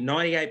 15,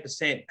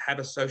 98% have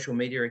a social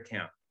media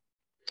account.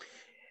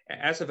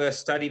 As of a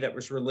study that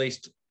was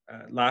released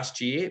last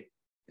year,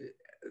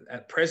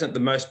 at present, the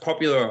most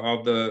popular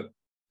of the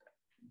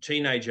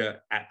teenager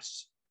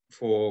apps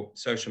for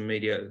social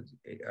media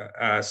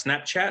are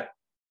Snapchat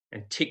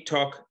and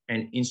TikTok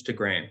and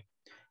Instagram.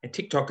 And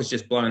TikTok has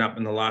just blown up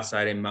in the last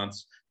 18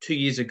 months. 2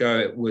 years ago,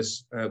 it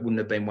was wouldn't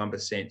have been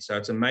 1%. So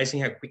it's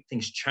amazing how quick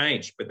things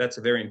change, but that's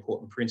a very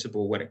important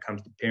principle when it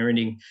comes to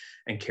parenting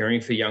and caring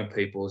for young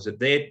people, is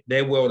that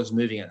their world is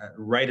moving at a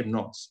rate of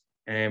knots,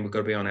 and we've got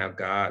to be on our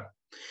guard.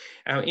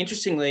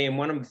 Interestingly, and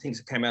one of the things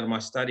that came out of my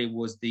study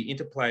was the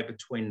interplay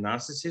between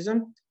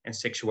narcissism and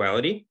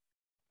sexuality.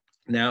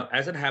 Now,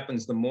 as it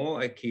happens, the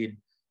more a kid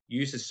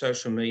uses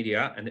social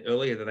media and the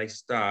earlier that they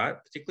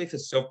start, particularly for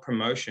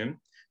self-promotion,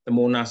 the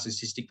more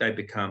narcissistic they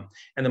become.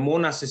 And the more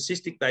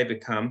narcissistic they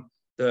become,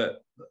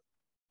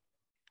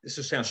 this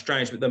will sound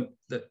strange, but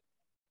the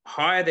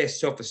higher their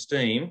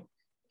self-esteem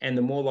and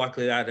the more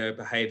likely they are to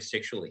behave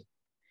sexually.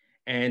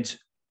 And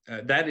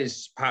that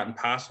is part and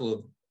parcel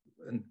of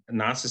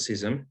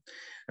narcissism.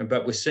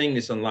 But we're seeing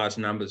this on large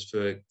numbers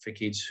for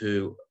kids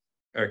who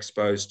are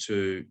exposed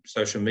to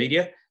social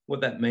media.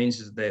 What that means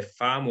is they're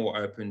far more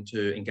open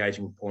to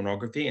engaging with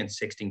pornography and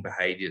sexting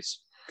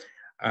behaviours.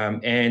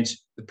 And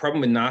the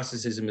problem with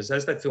narcissism is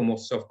as they feel more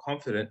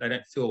self-confident, they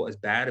don't feel as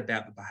bad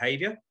about the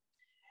behaviour,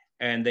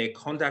 and their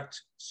conduct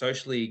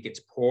socially gets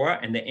poorer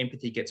and their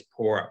empathy gets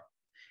poorer.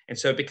 And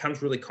so it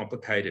becomes really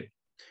complicated.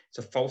 It's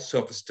a false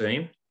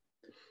self-esteem.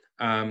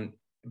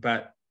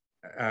 But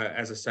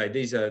as I say,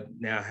 these are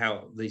now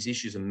how these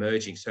issues are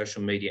merging,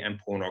 social media and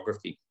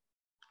pornography.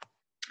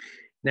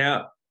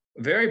 Now,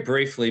 very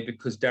briefly,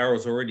 because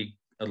Darryl's already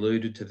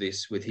alluded to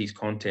this with his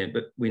content,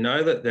 but we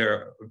know that there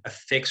are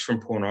effects from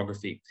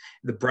pornography.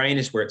 The brain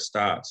is where it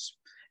starts,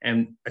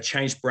 and a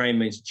changed brain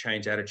means a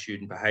changed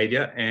attitude and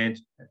behaviour. And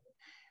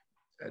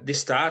this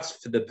starts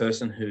for the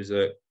person who's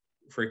a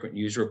frequent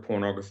user of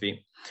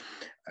pornography.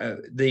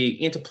 The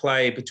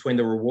interplay between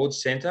the reward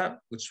centre,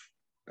 which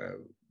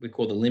we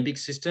call the limbic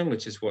system,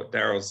 which is what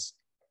Darryl's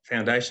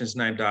foundation is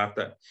named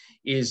after,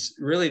 is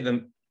really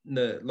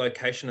the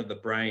location of the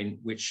brain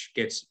which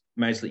gets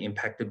majorly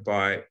impacted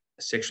by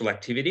sexual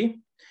activity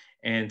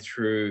and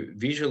through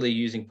visually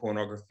using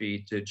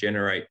pornography to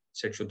generate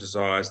sexual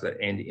desires that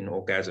end in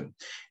orgasm.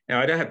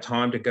 Now, I don't have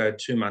time to go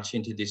too much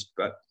into this,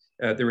 but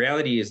the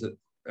reality is that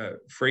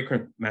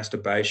frequent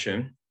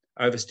masturbation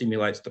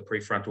overstimulates the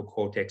prefrontal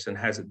cortex and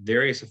has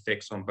various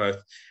effects on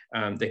both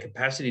the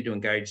capacity to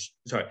engage,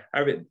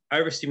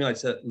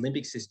 overstimulates the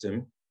limbic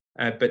system,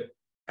 but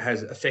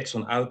has effects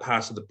on other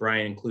parts of the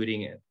brain,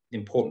 including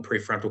important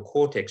prefrontal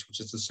cortex, which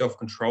is the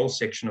self-control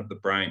section of the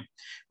brain,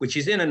 which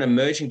is in an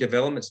emerging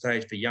development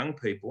stage for young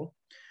people,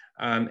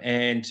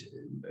 and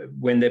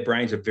when their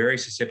brains are very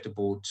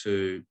susceptible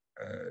to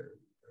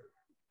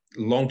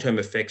long-term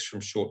effects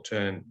from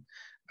short-term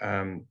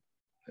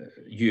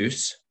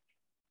use.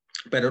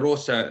 But it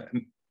also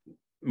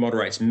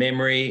moderates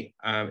memory,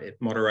 it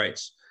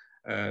moderates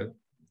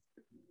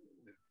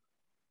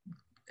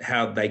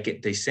how they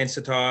get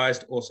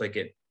desensitized, also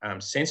get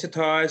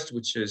sensitized,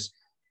 which is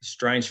a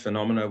strange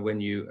phenomena when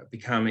you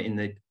become in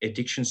the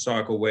addiction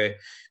cycle where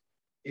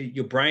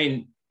your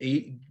brain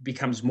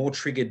becomes more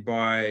triggered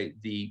by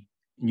the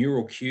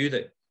neural cue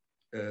that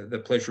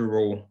the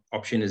pleasurable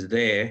option is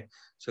there.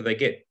 So they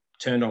get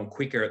turned on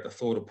quicker at the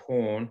thought of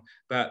porn,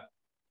 but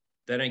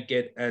they don't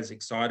get as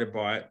excited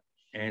by it.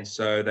 And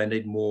so they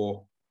need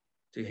more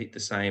to hit the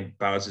same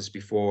buzz as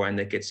before, and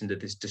that gets into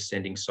this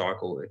descending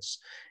cycle. It's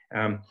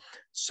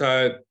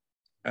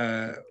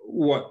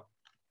what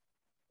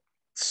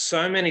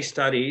so many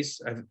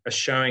studies are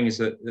showing is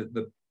that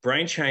the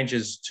brain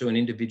changes to an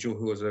individual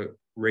who is a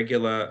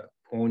regular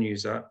porn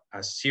user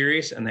are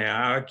serious, and they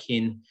are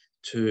akin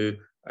to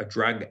a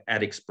drug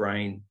addict's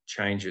brain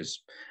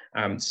changes.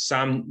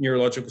 Some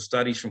neurological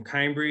studies from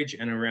Cambridge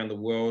and around the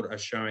world are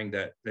showing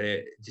that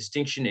the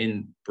distinction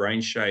in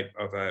brain shape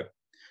of a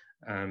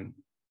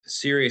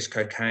serious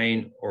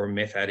cocaine or a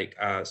meth addict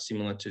are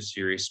similar to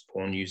serious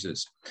porn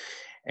users.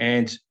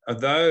 And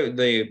although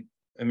the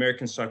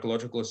American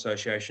Psychological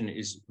Association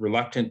is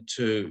reluctant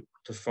to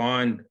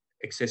find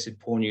excessive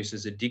porn use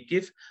as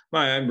addictive,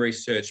 my own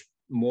research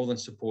more than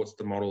supports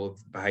the model of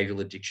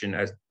behavioural addiction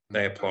as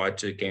they apply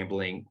to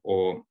gambling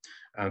or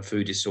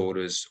food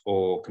disorders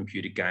or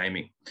computer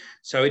gaming.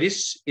 So it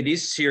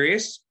is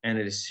serious, and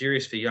it is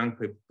serious for young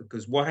people,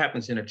 because what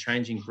happens in a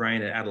changing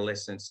brain at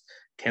adolescence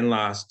can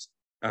last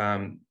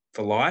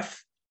for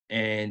life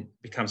and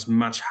becomes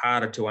much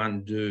harder to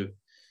undo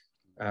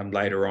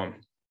later on.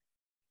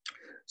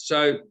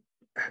 So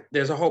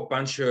there's a whole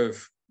bunch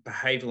of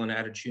behavioural and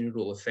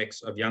attitudinal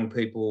effects of young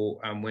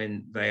people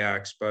when they are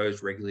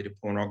exposed regularly to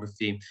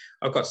pornography.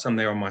 I've got some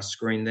there on my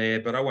screen there,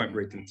 but I won't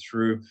read them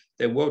through.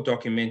 They're well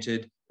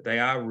documented, they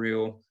are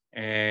real,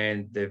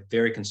 and they're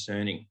very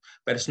concerning.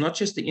 But it's not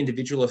just the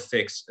individual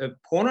effects.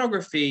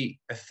 Pornography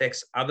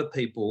affects other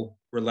people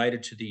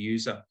related to the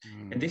user.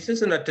 And this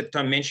isn't a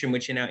dimension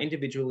which in our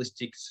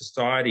individualistic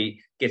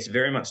society gets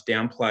very much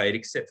downplayed,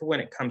 except for when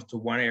it comes to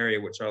one area,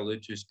 which I'll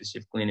allude to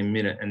specifically in a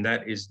minute, and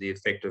that is the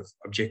effect of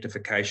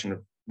objectification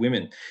of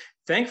women.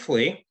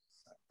 Thankfully,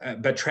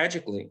 but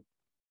tragically,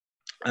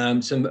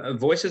 some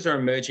voices are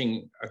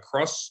emerging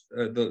across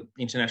the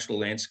international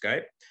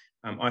landscape.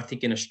 I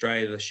think in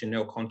Australia, the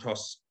Chanel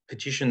Contos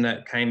petition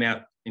that came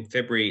out in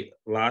February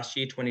last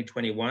year,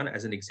 2021,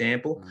 as an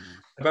example.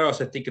 But I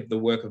also think of the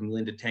work of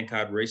Melinda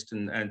Tankard-Reist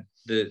and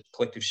the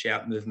Collective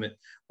Shout movement,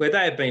 where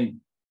they have been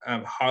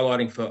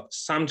highlighting for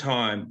some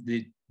time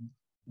the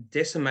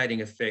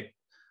decimating effect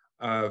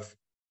of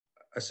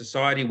a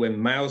society where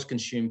males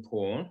consume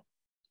porn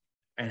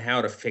and how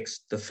it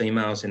affects the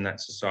females in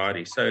that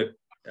society. So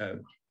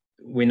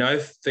we know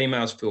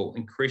females feel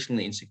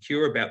increasingly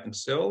insecure about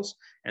themselves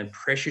and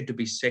pressured to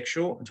be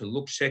sexual and to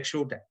look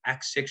sexual, to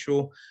act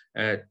sexual,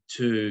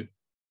 to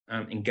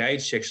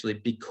engage sexually,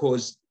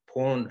 because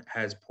porn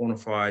has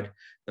pornified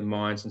the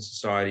minds and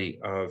society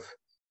of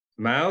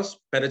males.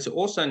 But it's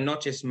also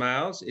not just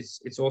males,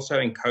 it's also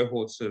in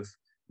cohorts of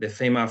their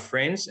female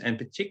friends, and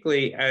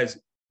particularly as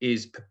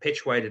is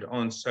perpetuated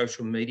on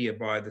social media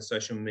by the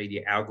social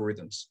media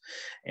algorithms.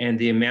 And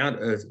the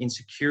amount of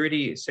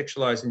insecurity,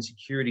 sexualized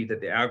insecurity that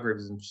the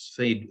algorithms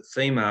feed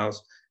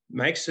females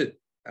makes it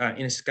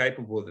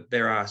inescapable that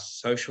there are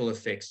social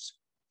effects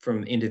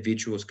from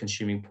individuals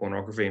consuming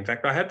pornography. In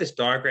fact, I have this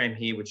diagram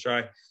here, which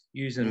I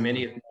use in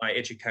many of my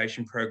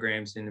education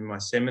programs and in my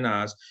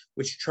seminars,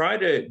 which tries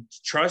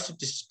to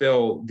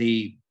dispel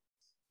the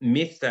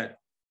myth that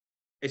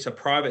it's a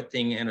private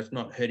thing and it's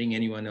not hurting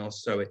anyone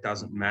else, so it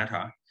doesn't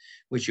matter,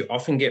 which you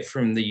often get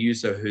from the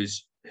user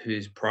who's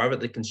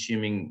privately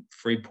consuming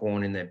free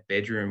porn in their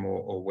bedroom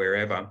or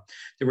wherever.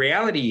 The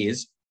reality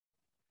is,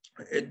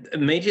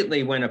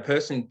 immediately when a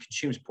person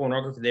consumes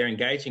pornography, they're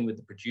engaging with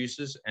the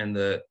producers and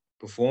the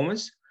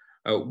performers.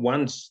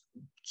 One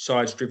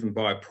side's driven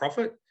by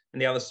profit,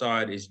 and the other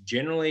side is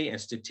generally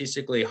and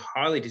statistically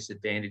highly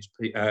disadvantaged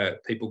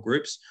people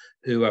groups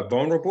who are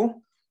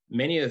vulnerable,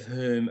 many of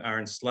whom are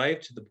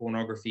enslaved to the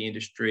pornography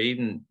industry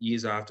even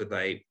years after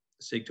they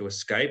seek to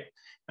escape,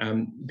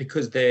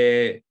 because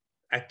their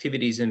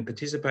activities in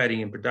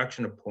participating in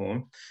production of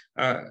porn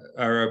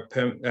are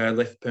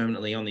left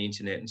permanently on the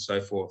internet and so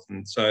forth.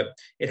 And so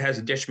it has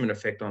a detriment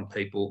effect on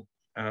people.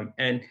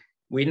 And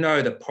we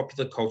know that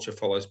popular culture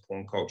follows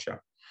porn culture.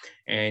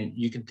 And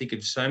you can think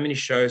of so many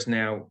shows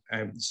now,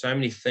 so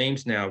many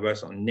themes now,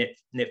 both on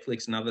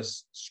Netflix and other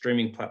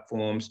streaming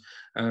platforms.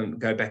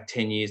 Go back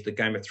 10 years, the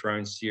Game of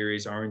Thrones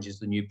series, Orange is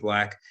the New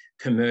Black,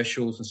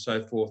 commercials and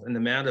so forth. And the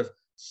amount of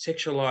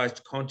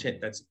sexualized content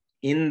that's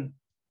in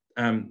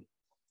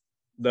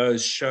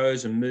those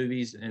shows and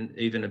movies and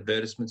even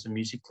advertisements and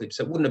music clips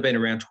that wouldn't have been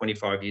around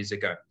 25 years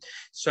ago.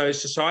 So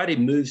society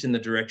moves in the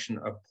direction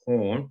of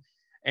porn,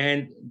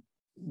 and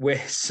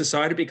where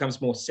society becomes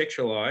more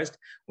sexualized,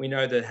 we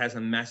know that it has a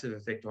massive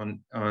effect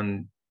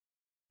on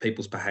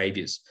people's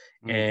behaviors.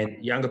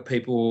 And younger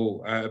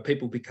people,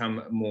 people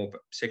become more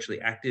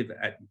sexually active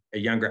at a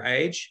younger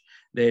age.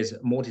 There's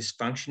more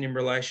dysfunction in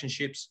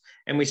relationships.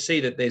 And we see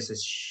that there's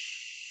this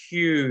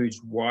huge,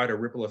 wider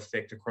ripple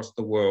effect across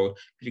the world,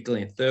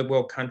 particularly in third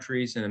world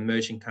countries and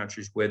emerging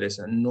countries, where there's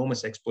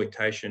enormous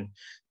exploitation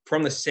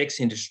from the sex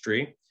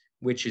industry,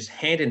 which is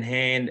hand in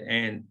hand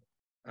and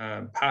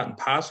part and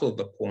parcel of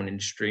the porn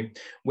industry,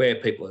 where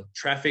people are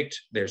trafficked,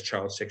 there's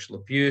child sexual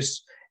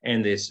abuse,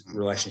 and there's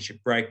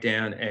relationship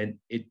breakdown. And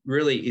it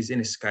really is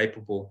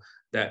inescapable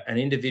that an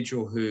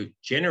individual who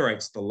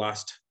generates the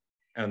lust,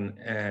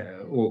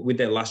 or with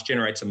their lust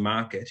generates a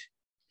market,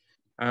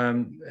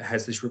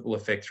 has this ripple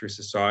effect through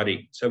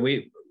society. So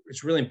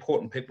it's really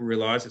important people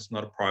realize it's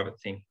not a private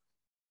thing.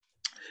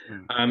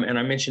 And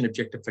I mentioned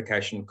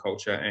objectification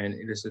culture, and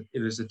it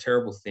is a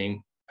terrible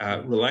thing.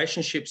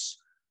 Relationships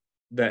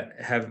that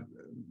have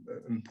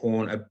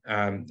porn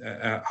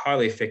are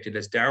highly affected,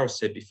 as Darryl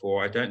said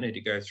before. I don't need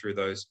to go through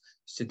those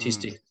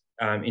statistics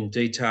in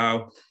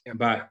detail,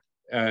 but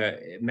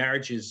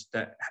marriages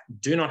that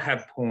do not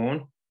have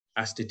porn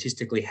are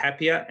statistically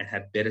happier and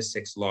have better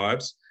sex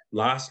lives,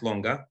 last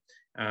longer,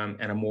 and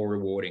are more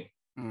rewarding.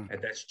 And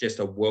that's just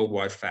a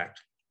worldwide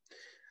fact.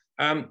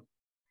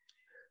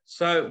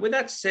 So with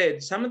that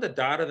said, some of the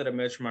data that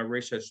emerged from my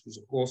research was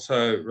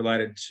also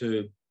related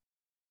to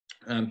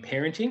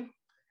parenting.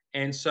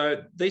 And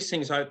so these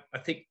things I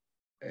think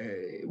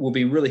will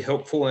be really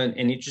helpful and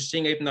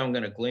interesting, even though I'm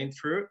going to glean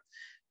through it.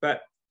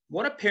 But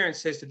what a parent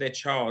says to their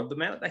child, the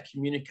amount that they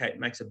communicate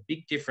makes a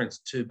big difference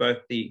to both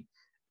the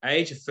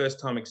age of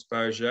first-time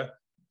exposure,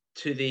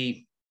 to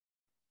the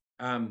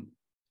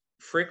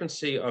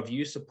frequency of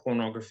use of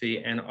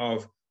pornography, and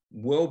of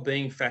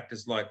well-being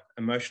factors like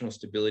emotional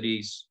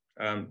stabilities,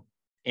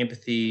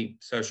 empathy,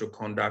 social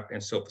conduct,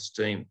 and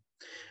self-esteem.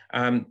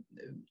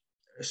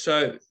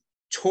 So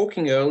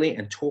talking early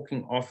and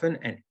talking often,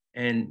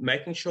 and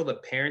making sure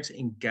that parents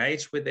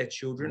engage with their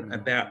children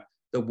about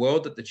the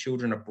world that the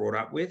children are brought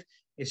up with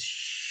is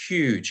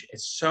huge.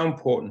 It's so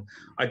important.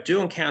 I do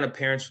encounter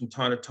parents from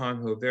time to time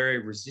who are very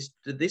resistant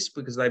to this,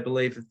 because they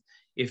believe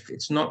if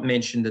it's not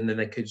mentioned, and then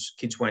their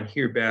kids won't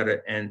hear about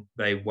it, and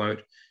they won't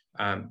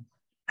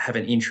have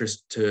an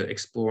interest to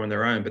explore on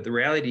their own. But the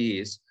reality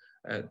is,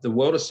 the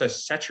world is so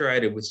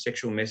saturated with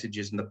sexual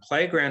messages, and the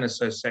playground is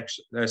so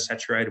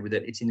saturated with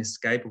it, it's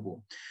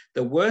inescapable.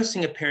 The worst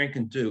thing a parent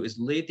can do is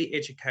leave the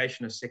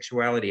education of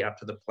sexuality up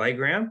to the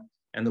playground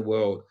and the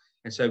world.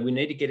 And so we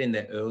need to get in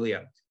there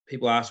earlier.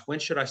 People ask, when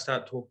should I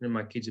start talking to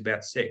my kids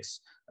about sex?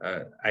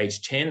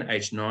 Age 10,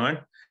 age 9.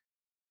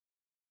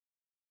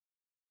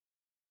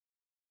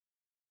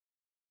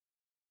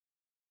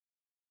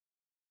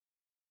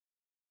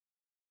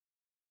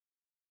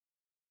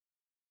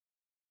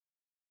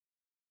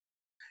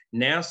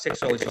 Now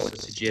sexologists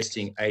are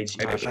suggesting age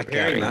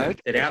preparing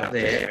that out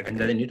there, and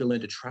they need to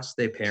learn to trust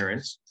their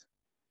parents.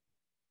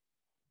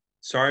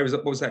 Sorry,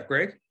 what was that,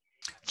 Greg?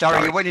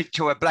 Sorry, you went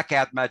into a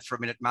blackout mode for a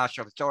minute,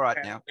 Marshall. It's all right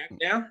now. Back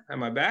now?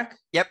 Am I back?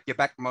 Yep, you're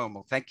back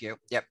normal. Thank you.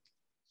 Yep.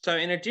 So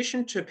in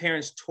addition to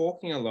parents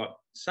talking a lot,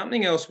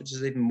 something else which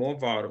is even more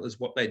vital is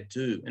what they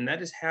do, and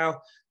that is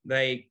how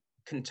they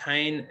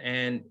contain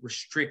and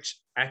restrict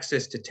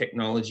access to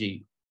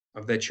technology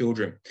of their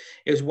children.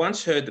 It was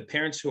once heard that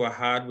parents who are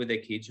hard with their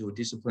kids, who are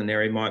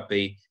disciplinary, might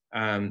be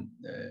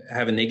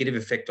have a negative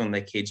effect on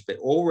their kids. But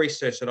all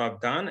research that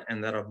I've done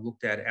and that I've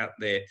looked at out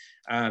there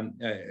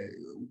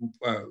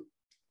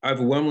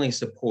overwhelmingly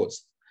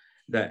supports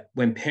that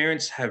when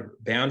parents have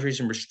boundaries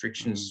and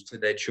restrictions to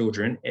their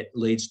children, it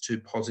leads to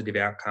positive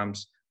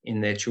outcomes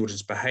in their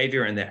children's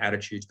behaviour and their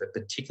attitudes, but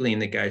particularly in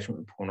the engagement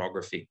with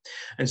pornography.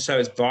 And so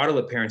it's vital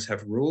that parents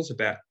have rules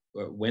about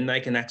when they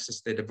can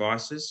access their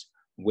devices,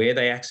 where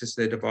they access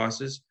their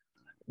devices,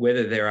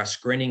 whether there are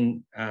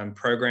screening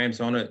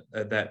programs on it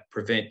that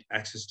prevent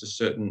access to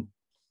certain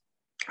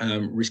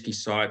risky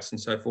sites and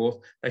so forth.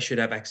 They should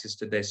have access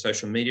to their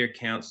social media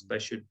accounts. They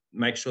should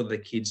make sure the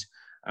kids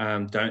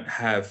don't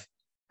have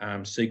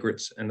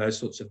secrets and those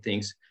sorts of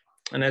things.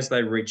 And as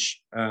they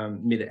reach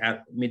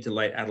mid to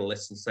late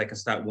adolescence, they can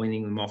start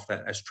weaning them off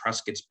that as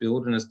trust gets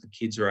built and as the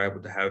kids are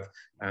able to have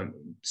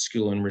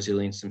skill and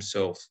resilience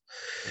themselves.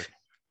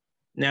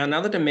 Now,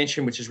 another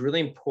dimension which is really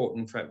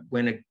important for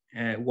when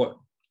what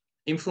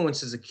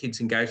influences a kid's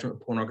engagement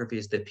with pornography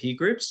is their peer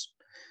groups.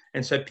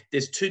 And so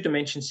there's two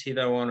dimensions here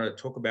that I want to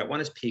talk about.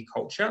 One is peer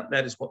culture.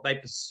 That is what they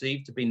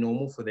perceive to be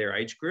normal for their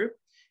age group.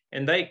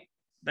 And they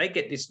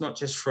get this not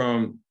just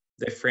from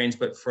their friends,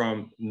 but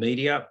from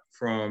media,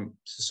 from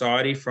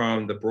society,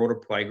 from the broader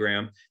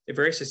playground. They're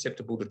very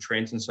susceptible to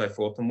trends and so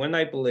forth. And when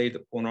they believe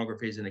that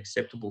pornography is an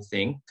acceptable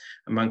thing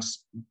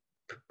amongst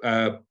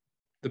the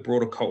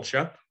broader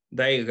culture,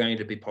 they are going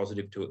to be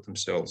positive to it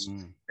themselves.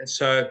 And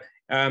so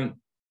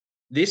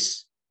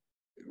this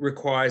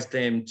requires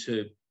them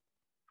to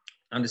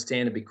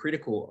understand and be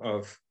critical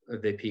of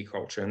their peer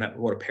culture, and that's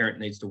what a parent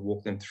needs to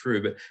walk them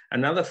through. But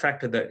another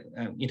factor that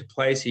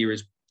interplays here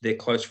is their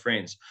close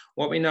friends.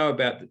 What we know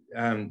about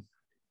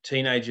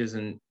teenagers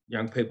and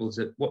young people is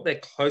that what their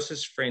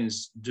closest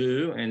friends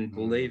do and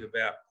believe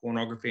about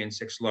pornography and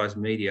sexualized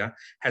media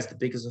has the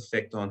biggest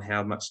effect on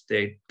how much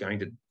they're going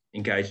to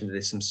engage into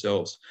this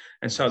themselves.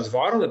 And so it's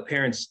vital that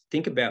parents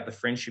think about the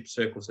friendship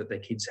circles that their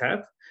kids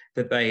have,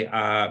 that they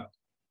are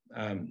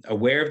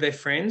aware of their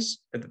friends,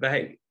 that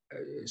they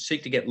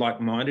seek to get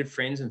like-minded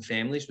friends and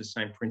families with the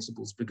same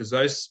principles, because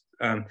those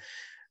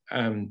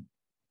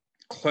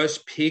close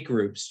peer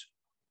groups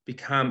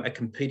become a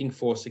competing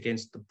force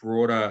against the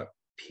broader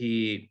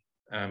peer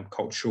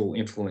cultural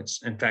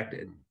influence. In fact,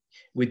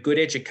 with good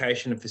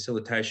education and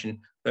facilitation,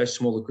 those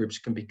smaller groups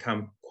can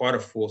become quite a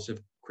force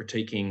of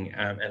critiquing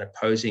and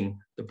opposing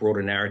the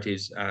broader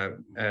narratives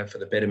for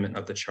the betterment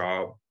of the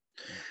child.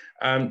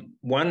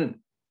 One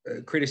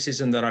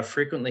criticism that I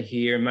frequently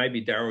hear, and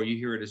maybe Darryl, you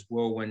hear it as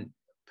well, when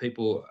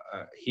people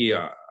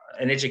hear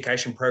an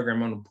education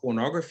program on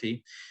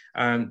pornography,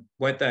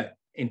 won't that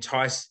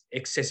entice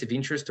excessive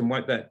interest and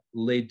won't that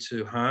lead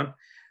to harm?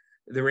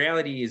 The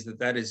reality is that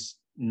that is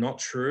not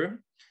true.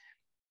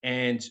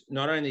 And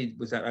not only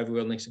was that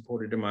overwhelmingly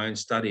supported in my own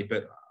study,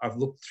 but I've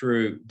looked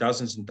through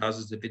dozens and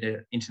dozens of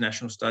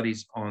international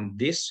studies on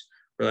this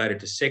related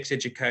to sex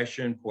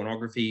education,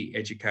 pornography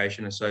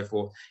education, and so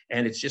forth.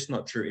 And it's just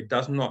not true. It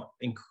does not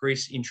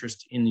increase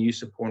interest in the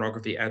use of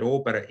pornography at all,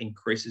 but it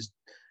increases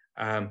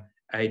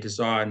a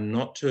desire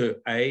not to,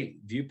 A,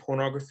 view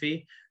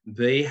pornography,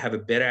 B, have a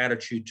better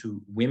attitude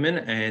to women,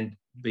 and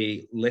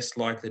be less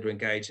likely to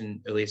engage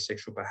in earlier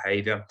sexual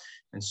behaviour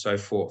and so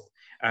forth.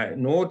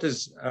 Nor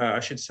does, I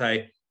should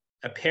say,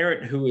 a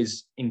parent who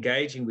is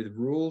engaging with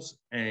rules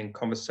and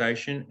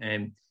conversation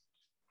and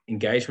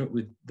engagement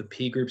with the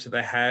peer groups that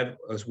they have,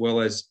 as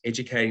well as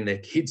educating their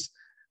kids,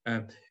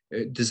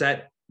 does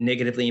that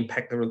negatively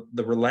impact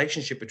the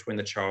relationship between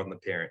the child and the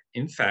parent?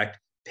 In fact,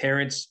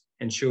 parents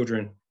and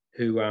children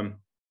who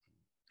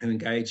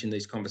engage in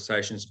these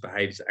conversations,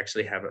 behaviours,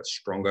 actually have a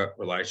stronger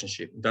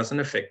relationship. It doesn't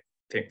affect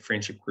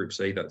friendship groups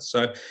either.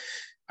 So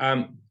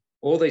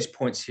all these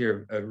points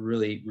here are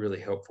really, really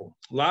helpful.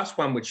 Last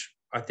one, which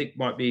I think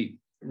might be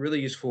really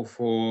useful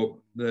for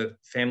the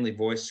family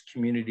voice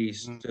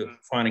communities to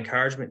find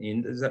encouragement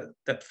in, is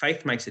that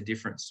faith makes a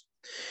difference.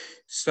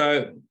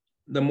 So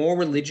the more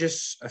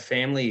religious a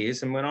family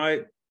is, and when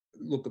I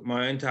look at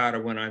my own data,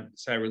 when I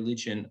say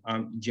religion,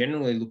 I'm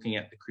generally looking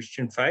at the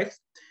Christian faith.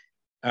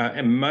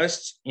 And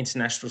most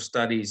international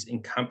studies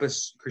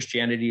encompass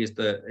Christianity as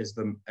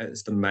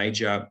the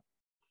major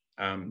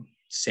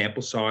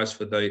sample size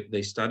for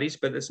these studies,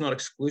 but it's not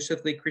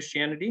exclusively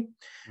Christianity.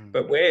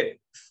 But where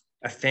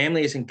a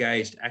family is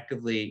engaged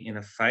actively in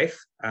a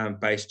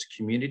faith-based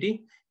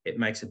community, it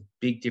makes a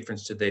big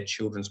difference to their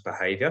children's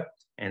behaviour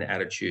and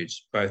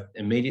attitudes, both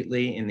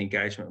immediately in the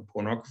engagement with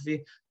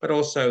pornography, but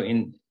also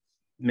in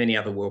many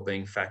other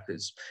wellbeing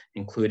factors,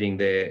 including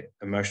their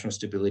emotional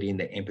stability and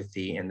their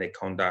empathy and their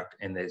conduct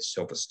and their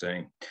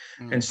self-esteem.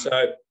 And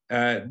so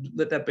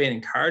let that be an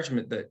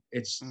encouragement that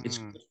it's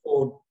good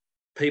for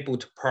people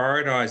to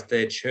prioritize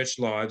their church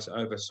lives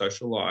over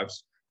social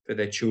lives for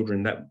their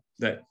children,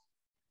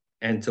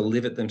 and to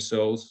live it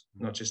themselves,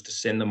 not just to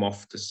send them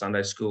off to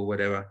Sunday school,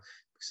 whatever,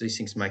 because these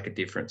things make a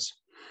difference.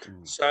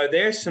 So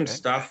there's some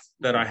stuff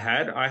that I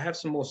had. I have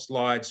some more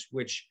slides,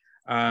 which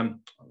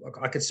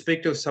I could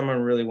speak to if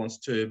someone really wants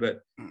to,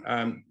 but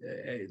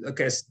look,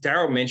 as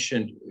Darryl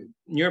mentioned,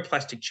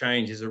 neuroplastic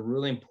change is a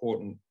really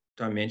important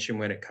dimension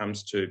when it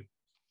comes to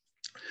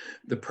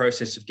the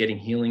process of getting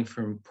healing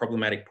from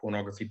problematic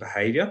pornography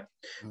behavior.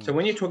 So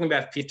when you're talking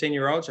about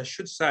 15-year-olds, I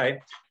should say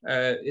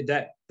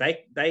that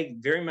they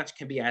very much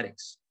can be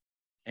addicts.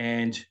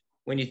 And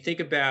when you think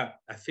about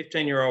a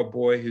 15-year-old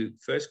boy who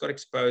first got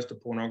exposed to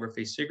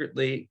pornography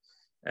secretly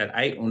at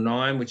 8 or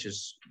 9, which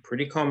is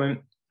pretty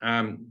common,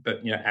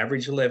 but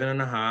average 11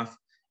 and a half,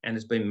 and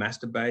has been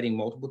masturbating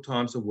multiple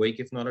times a week,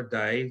 if not a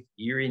day,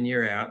 year in,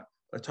 year out.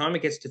 By the time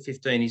it gets to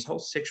 15, his whole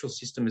sexual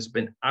system has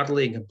been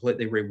utterly and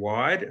completely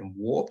rewired and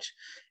warped,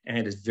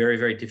 and it's very,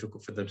 very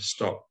difficult for them to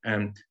stop.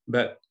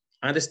 But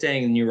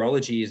understanding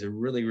neurology is a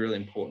really, really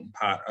important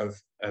part of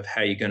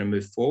how you're going to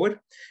move forward.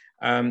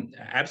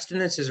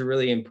 Abstinence is a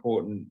really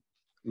important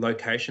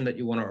location that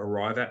you want to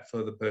arrive at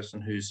for the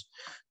person who's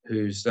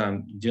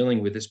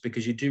dealing with this,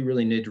 because you do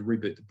really need to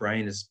reboot the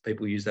brain, as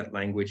people use that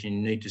language, and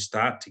you need to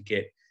start to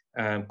get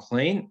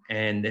clean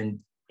and then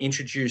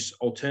introduce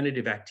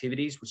alternative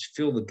activities which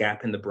fill the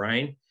gap in the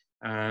brain,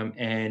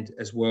 and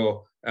as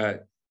well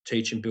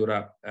teach and build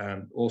up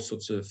all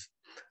sorts of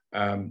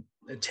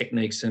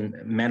techniques and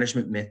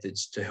management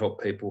methods to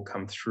help people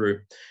come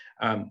through.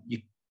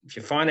 If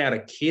you find out a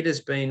kid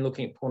has been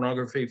looking at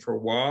pornography for a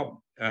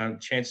while,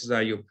 chances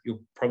are you'll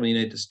probably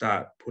need to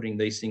start putting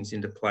these things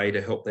into play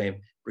to help them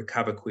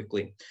recover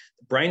quickly.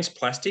 The brain's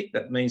plastic,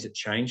 that means it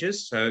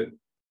changes. So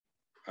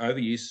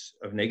overuse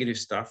of negative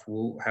stuff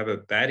will have a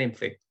bad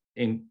impact,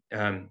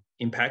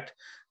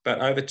 but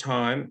over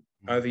time,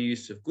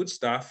 overuse of good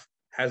stuff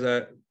has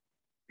a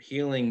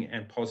healing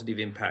and positive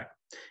impact.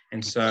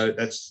 And so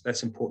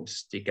that's important to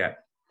stick at.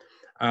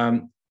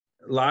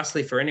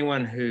 Lastly, for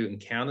anyone who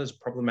encounters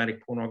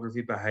problematic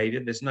pornography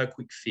behavior, there's no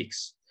quick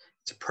fix.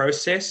 It's a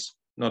process,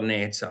 not an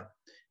answer.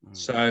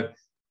 So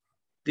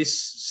this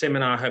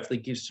seminar hopefully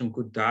gives some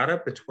good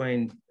data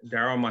between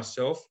Darryl and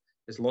myself.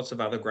 There's lots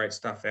of other great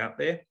stuff out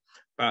there,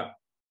 but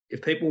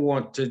if people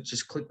want to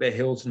just click their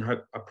heels and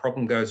hope a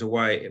problem goes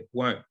away, it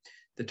won't.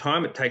 The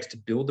time it takes to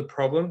build the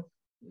problem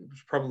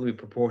is probably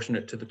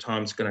proportionate to the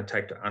time it's going to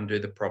take to undo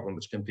the problem,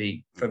 which can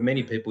be, for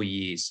many people,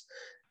 years.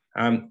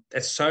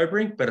 It's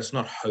sobering, but it's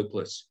not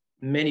hopeless.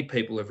 Many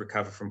people have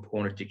recovered from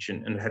porn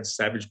addiction and had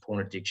savage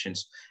porn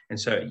addictions, and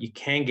so you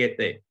can get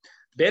there.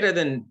 Better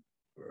than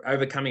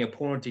overcoming a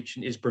porn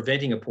addiction is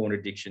preventing a porn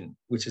addiction,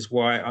 which is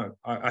why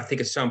I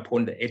think it's so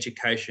important that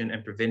education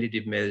and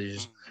preventative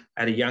measures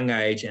at a young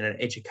age and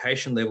at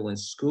education level in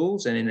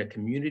schools and in a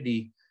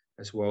community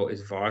as well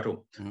is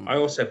vital. I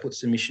also put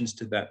submissions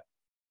to that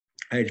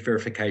age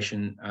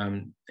verification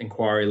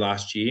inquiry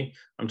last year.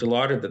 I'm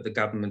delighted that the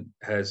government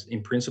has,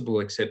 in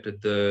principle,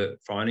 accepted the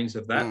findings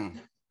of that.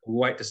 We'll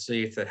wait to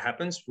see if that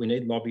happens. We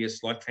need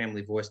lobbyists like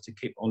FamilyVoice to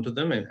keep onto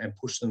them and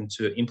push them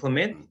to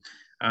implement.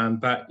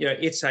 But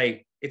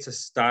it's a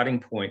starting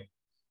point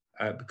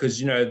because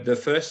the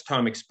first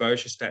time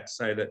exposure stats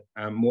say that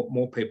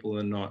more people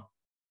than not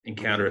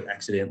encounter it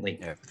accidentally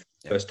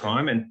first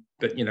time,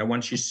 but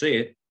once you see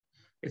it,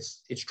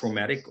 it's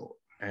traumatic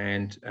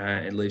and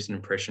it leaves an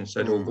impression.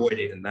 So to avoid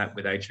even that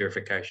with age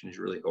verification is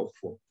really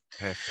helpful.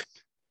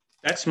 Perfect.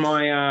 That's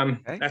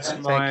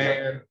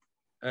my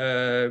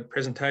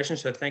presentation.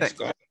 So thanks,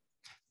 guys.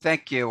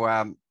 Thank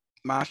you,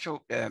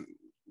 Marshall.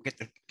 Get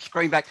the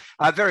screen back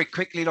very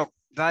quickly. Look,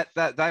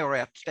 they were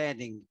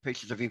outstanding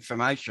pieces of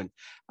information.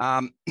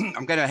 I'm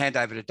going to hand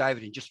over to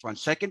David in just 1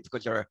 second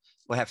because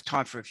we'll have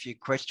time for a few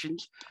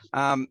questions.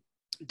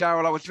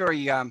 Darryl, I was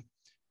very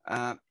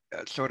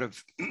sort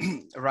of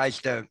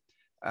raised a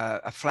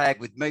flag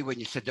with me when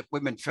you said that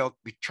women felt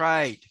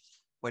betrayed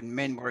when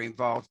men were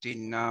involved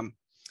in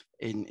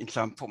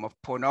some form of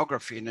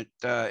pornography, and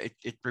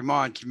it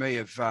reminds me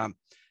of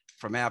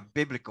from our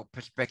biblical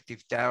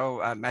perspective,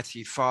 Darryl,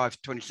 Matthew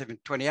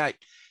 5:27-28.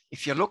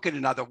 If you look at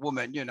another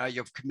woman,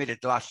 you've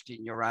committed lust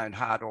in your own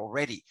heart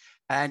already.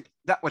 And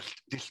that was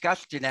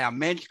discussed in our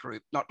men's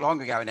group not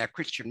long ago, in our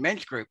Christian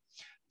men's group,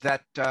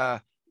 that,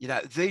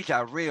 these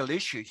are real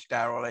issues,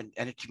 Darryl,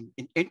 and it's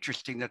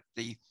interesting that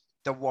the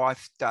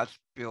wife does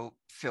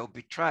feel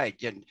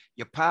betrayed. And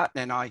your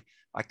partner and I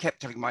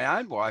kept telling my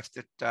own wife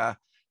that,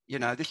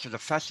 this is a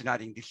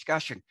fascinating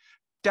discussion.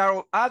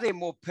 Darryl, are there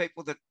more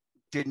people that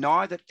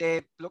deny that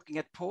they're looking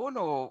at porn,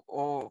 or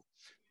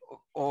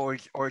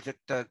is it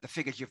the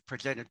figures you've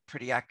presented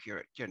pretty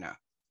accurate,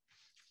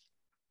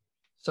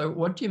 So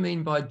what do you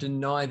mean by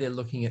deny they're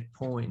looking at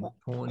porn?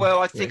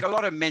 Well, I think a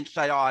lot of men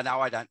say, oh, no,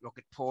 I don't look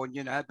at porn,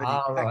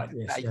 but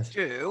in fact, they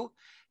do.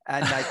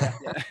 And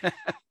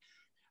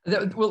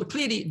they, well,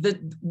 clearly,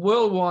 the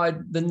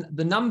worldwide,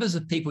 the numbers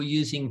of people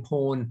using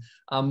porn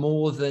are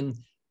more than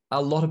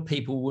a lot of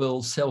people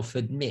will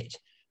self-admit.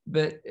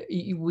 But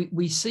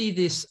we see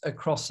this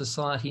across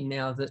society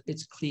now, that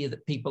it's clear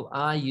that people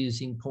are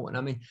using porn.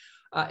 I mean,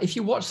 if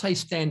you watch, say,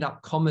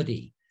 stand-up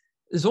comedy,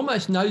 there's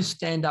almost no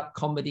stand-up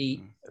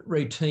comedy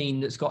routine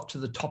that's got to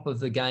the top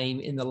of the game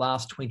in the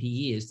last 20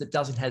 years that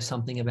doesn't have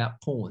something about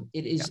porn.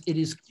 It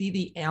is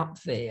clearly out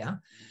there.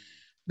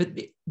 But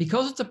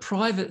because it's a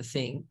private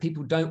thing,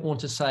 people don't want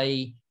to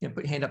say,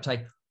 put your hand up,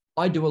 say,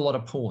 I do a lot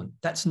of porn.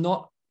 That's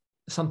not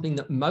something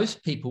that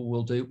most people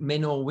will do,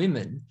 men or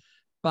women.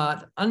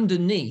 But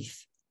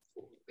underneath,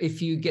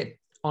 if you get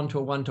onto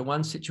a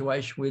one-to-one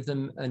situation with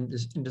them and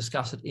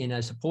discuss it in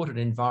a supported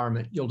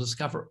environment, you'll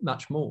discover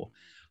much more.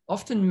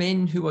 Often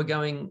men who are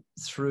going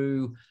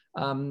through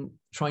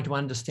trying to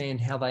understand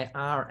how they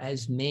are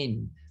as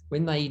men,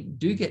 when they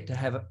do get to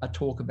have a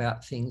talk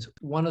about things,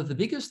 one of the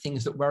biggest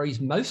things that worries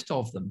most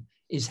of them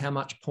is how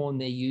much porn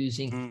they're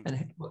using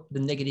and what the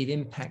negative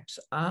impacts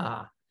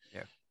are.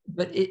 Yeah.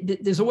 But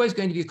there's always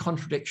going to be a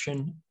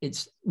contradiction.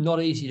 It's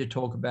not easy to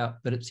talk about,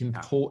 but it's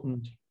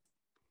important.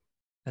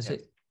 That's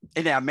it.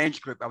 In our men's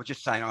group, I was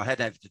just saying, I had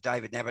over to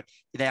David now, but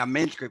in our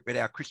men's group, with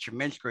our Christian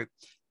men's group,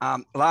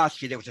 last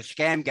year there was a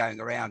scam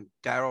going around,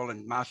 Darryl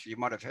and Marshall, you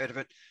might have heard of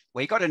it.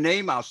 We got an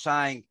email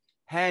saying,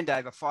 hand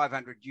over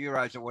 500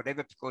 euros or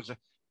whatever, because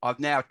I've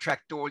now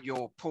tracked all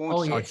your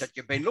porn sites that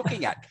you've been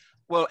looking at.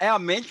 Well, our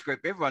men's group,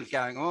 everyone's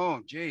going,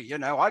 oh, gee,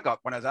 I got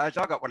one of those.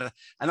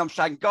 And I'm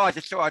saying, guys,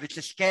 it's all right, it's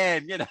a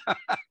scam,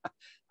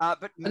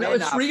 But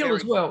it's real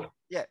as well.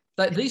 Yeah.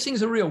 These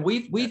things are real.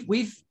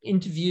 We've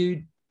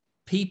interviewed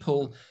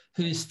people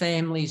whose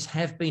families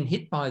have been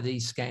hit by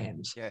these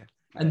scams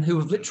and who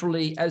have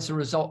literally, as a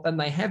result, and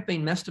they have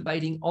been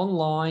masturbating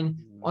online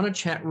on a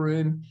chat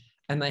room,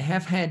 and they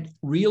have had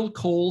real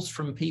calls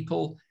from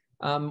people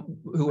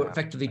who are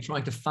effectively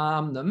trying to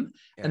farm them,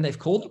 and they've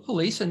called the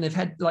police, and they've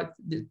had, like,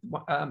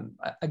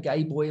 a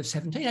gay boy of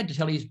 17 had to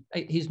tell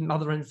his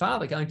mother and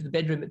father, going to the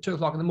bedroom at 2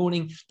 o'clock in the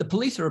morning, the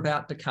police are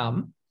about to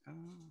come.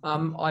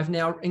 I've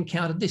now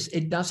encountered this.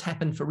 It does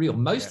happen for real.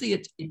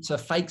 Mostly it's a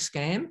fake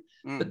scam,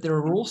 but there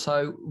are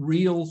also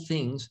real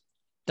things,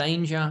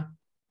 danger.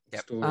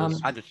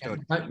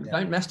 Understood.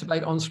 Don't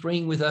masturbate on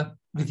screen with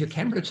your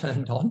camera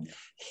turned on.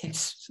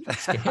 It's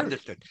scary.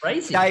 Understood.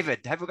 Crazy.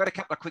 David, have we got a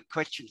couple of quick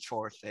questions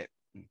for us there?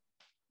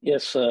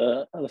 Yes.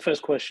 The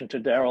first question to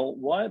Darryl: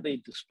 why the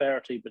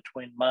disparity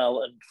between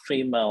male and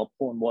female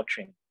porn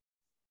watching?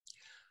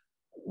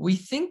 We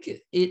think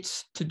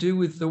it's to do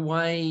with the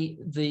way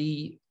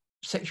the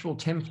sexual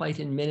template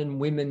in men and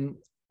women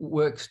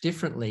works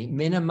differently.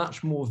 Men are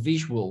much more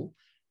visual,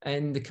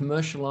 and the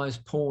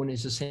commercialized porn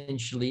is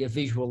essentially a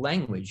visual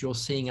language. You're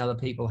seeing other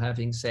people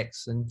having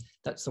sex, and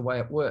that's the way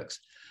it works.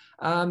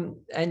 And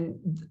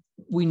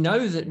we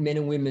know that men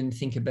and women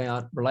think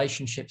about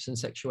relationships and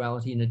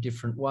sexuality in a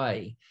different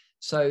way.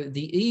 So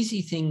the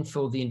easy thing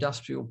for the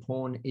industrial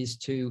porn is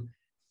to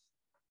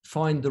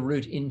find the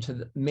route into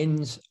the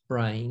men's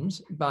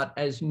brains. But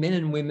as men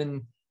and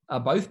women are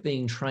both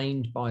being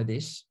trained by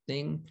this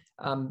thing,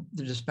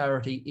 the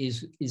disparity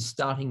is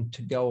starting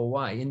to go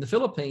away. In the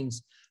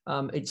Philippines,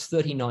 it's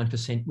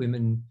 39%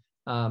 women,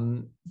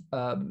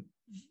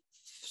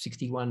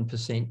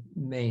 61%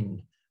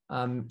 men.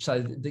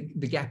 So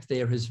the gap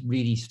there has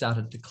really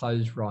started to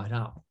close right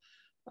up.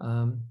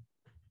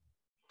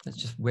 That's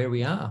just where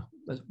we are.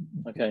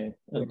 Okay.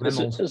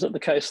 Is it the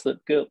case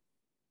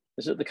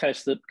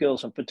that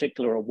girls in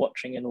particular are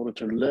watching in order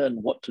to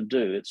learn what to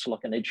do? It's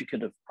like an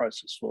educative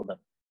process for them.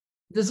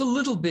 There's a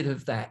little bit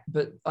of that,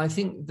 but I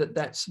think that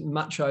that's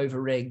much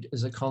over-egged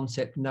as a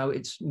concept. No,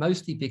 it's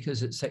mostly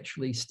because it's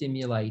sexually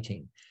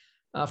stimulating.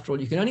 After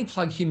all, you can only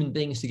plug human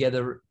beings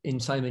together in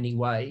so many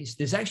ways.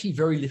 There's actually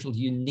very little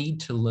you need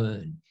to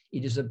learn.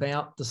 It is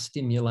about the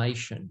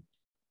stimulation.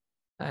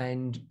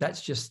 And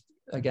that's just,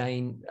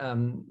 again,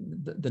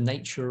 the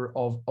nature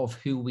of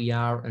who we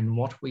are and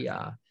what we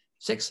are.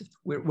 Sex,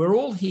 we're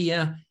all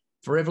here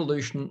for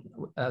evolution.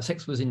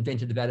 Sex was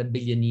invented about 1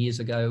 billion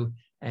years ago,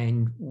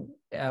 and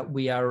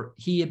we are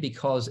here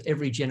because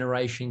every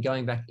generation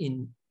going back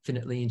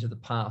infinitely into the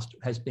past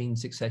has been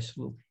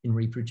successful in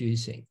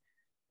reproducing.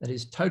 That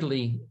is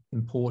totally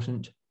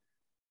important.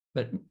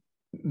 But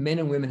men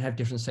and women have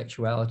different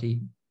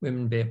sexuality.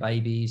 Women bear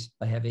babies,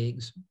 they have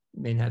eggs,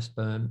 men have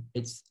sperm.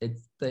 It's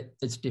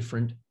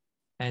different,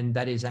 and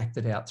that is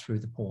acted out through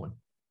the porn.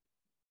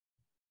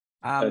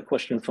 A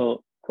question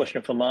for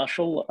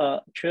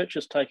Marshall. Church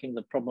is taking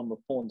the problem of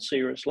porn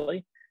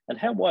seriously, and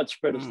how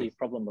widespread is the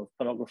problem of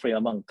pornography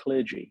among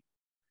clergy?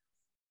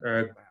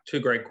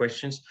 Two great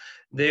questions.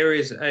 There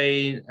is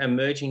an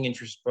emerging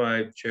interest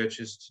by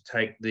churches to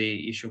take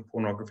the issue of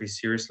pornography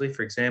seriously.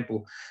 For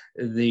example,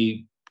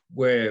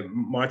 where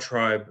my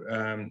tribe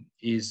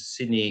is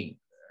Sydney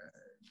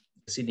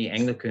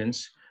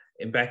Anglicans,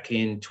 and back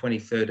in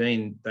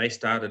 2013, they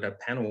started a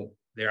panel.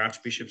 Their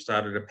Archbishop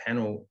started a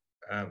panel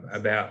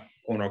about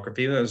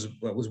pornography.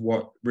 That was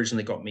what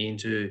originally got me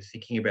into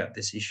thinking about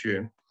this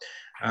issue.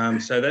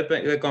 So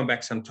they've gone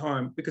back some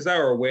time because they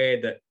were aware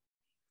that,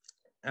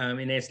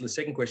 in answer to the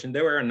second question,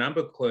 there were a number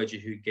of clergy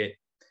who get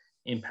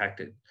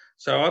impacted.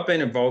 So I've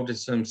been involved in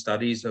some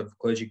studies of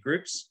clergy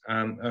groups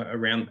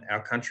around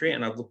our country,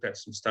 and I've looked at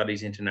some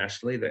studies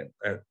internationally that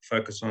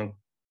focus on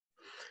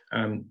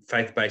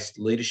faith-based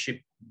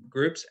leadership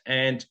groups,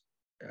 and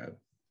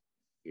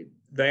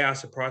they are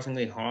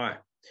surprisingly high.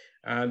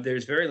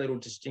 There's very little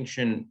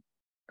distinction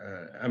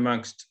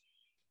amongst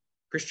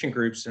Christian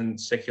groups and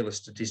secular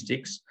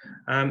statistics,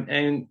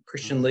 and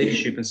Christian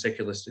leadership and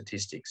secular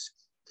statistics.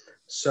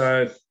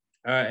 So,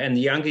 and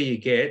the younger you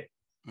get,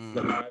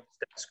 the higher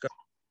stats go.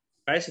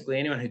 Basically,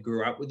 anyone who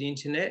grew up with the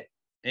internet,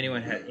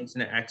 anyone who had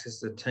internet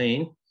access as a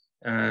teen,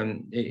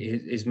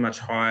 is much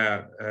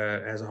higher,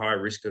 has a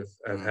higher risk of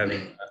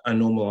having a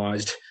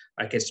normalised,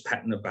 I guess,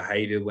 pattern of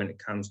behaviour when it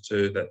comes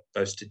to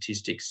those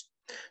statistics.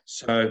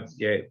 So,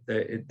 yeah,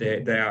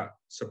 they are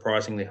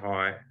surprisingly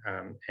high,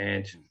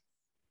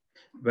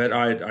 but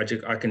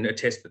I can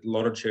attest that a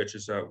lot of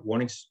churches are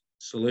wanting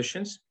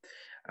solutions.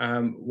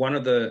 One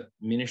of the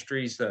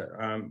ministries that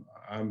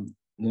I'm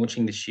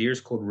launching this year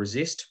is called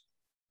Resist,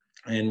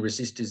 and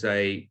Resist is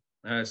a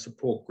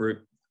support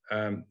group,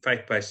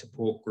 faith-based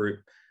support group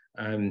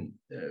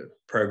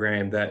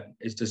program that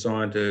is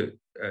designed to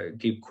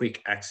give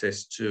quick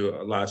access to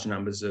large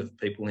numbers of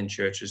people in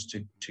churches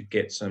to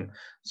get some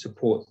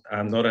support,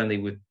 not only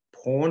with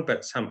porn,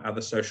 but some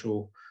other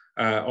social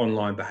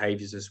online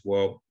behaviours as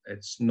well.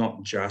 It's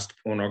not just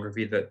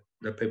pornography that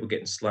people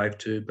get enslaved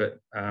to, but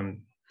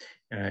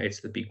it's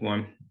the big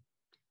one.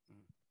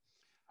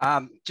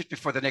 Just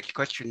before the next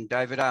question,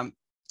 David, I'm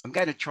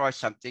going to try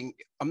something.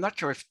 I'm not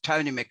sure if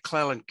Tony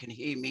McClellan can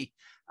hear me.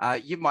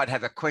 You might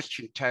have a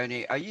question,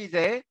 Tony. Are you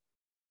there?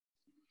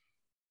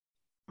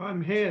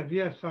 I'm here.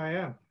 Yes, I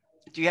am.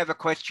 Do you have a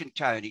question,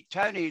 Tony?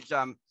 Tony is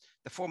the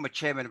former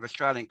chairman of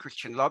Australian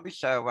Christian Lobby.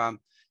 So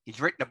he's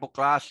written a book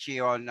last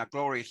year on A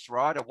Glorious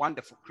Ride, a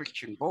wonderful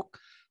Christian book.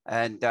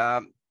 And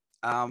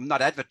I'm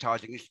not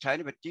advertising this,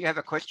 Tony, but do you have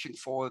a question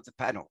for the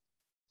panel?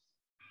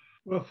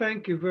 Well,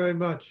 thank you very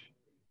much.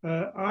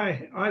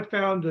 I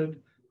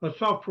founded a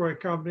software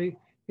company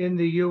in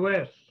the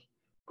US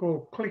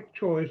called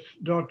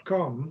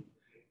clickchoice.com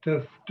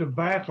to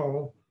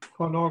battle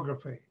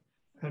pornography,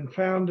 and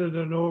founded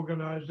an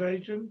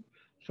organization.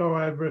 So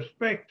I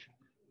respect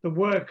the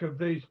work of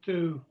these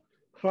two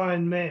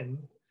fine men.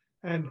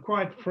 And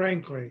quite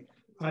frankly,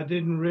 I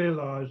didn't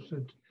realize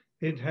that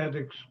it had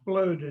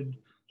exploded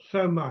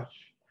so much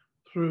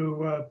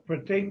through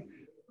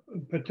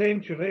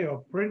potentially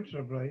or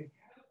principally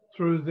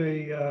through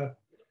the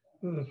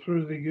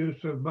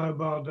use of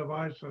mobile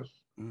devices.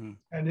 And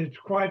it's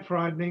quite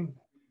frightening,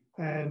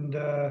 and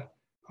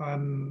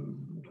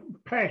I'm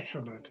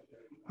passionate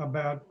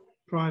about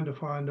trying to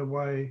find a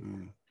way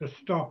to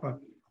stop it,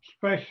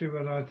 especially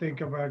when I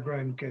think of our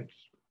grandkids.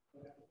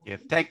 Yeah,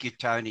 thank you,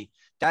 Tony.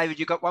 David,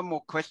 you got one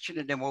more question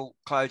and then we'll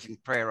close in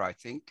prayer, I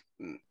think.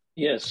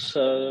 Yes,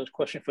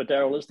 question for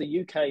Darryl. Is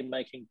the UK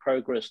making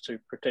progress to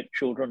protect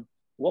children?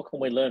 What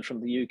can we learn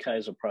from the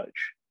UK's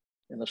approach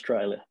in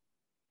Australia?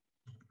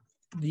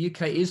 The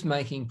UK is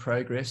making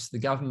progress, the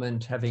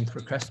government having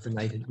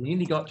procrastinated. We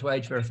only got to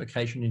age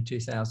verification in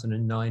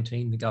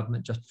 2019. The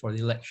government, just before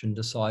the election,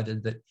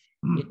 decided that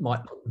it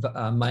might put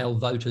male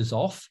voters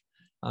off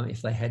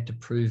if they had to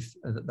prove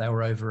that they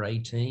were over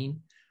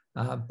 18.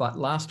 But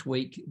last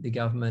week, the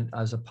government,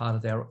 as a part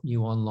of their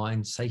new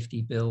online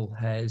safety bill,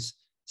 has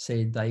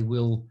said they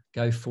will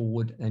go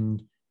forward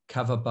and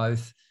cover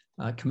both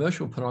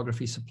commercial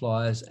pornography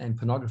suppliers and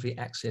pornography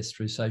access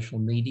through social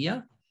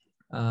media.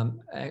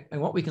 And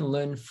what we can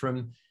learn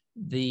from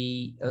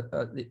the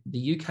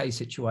UK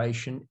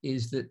situation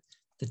is that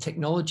the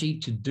technology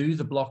to do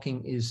the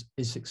blocking is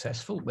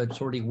successful, but it's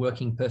already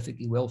working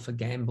perfectly well for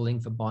gambling,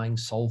 for buying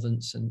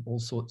solvents and all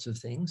sorts of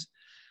things.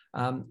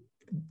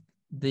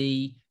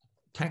 The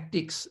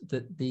tactics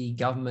that the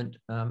government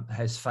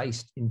has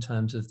faced in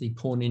terms of the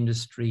porn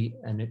industry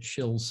and its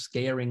shills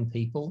scaring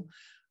people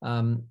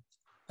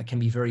can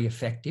be very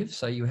effective.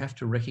 So you have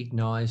to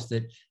recognise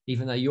that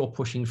even though you're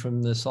pushing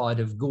from the side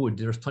of good,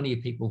 there's plenty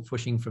of people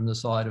pushing from the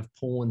side of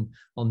porn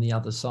on the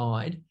other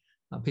side.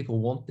 People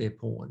want their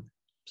porn.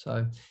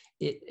 So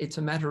it's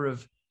a matter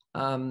of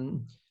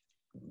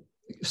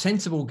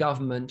sensible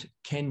government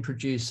can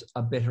produce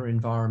a better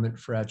environment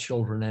for our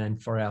children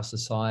and for our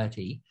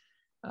society.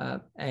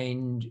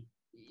 And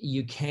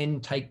you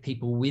can take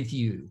people with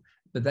you,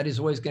 but that is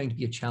always going to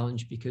be a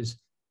challenge because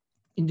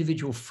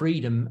individual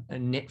freedom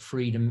and net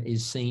freedom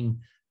is seen,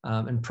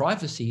 and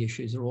privacy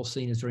issues are all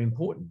seen as very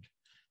important.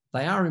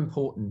 They are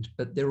important,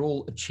 but they're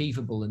all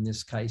achievable in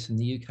this case. And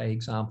the UK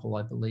example,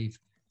 I believe,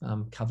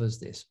 covers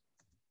this.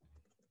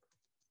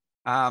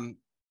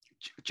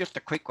 Just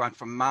a quick one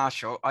from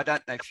Marshall. I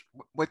don't know if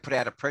we put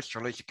out a press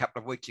release a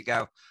couple of weeks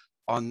ago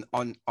on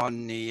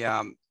the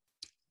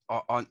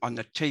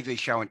TV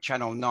show on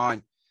Channel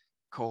 9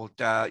 called,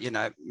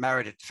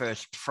 Married at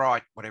First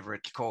Fright, whatever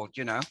it's called,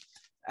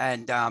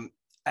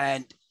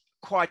 and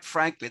quite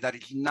frankly, that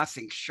is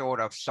nothing short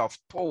of soft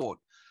porn.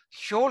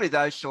 Surely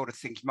those sort of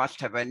things must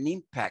have an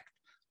impact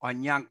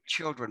on young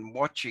children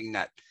watching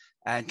that.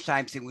 And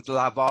same thing with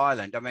Love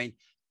Island. I mean,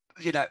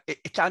 you know,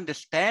 it's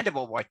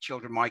understandable why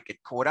children might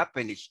get caught up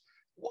in this.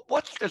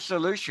 What's the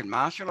solution,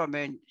 Marshall? I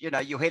mean, you know,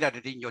 you had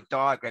it in your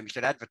diagram. You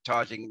said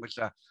advertising was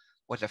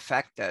a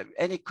factor.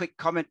 Any quick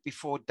comment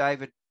before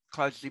David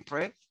closes in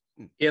prayer?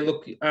 Yeah,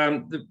 look,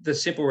 the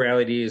simple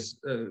reality is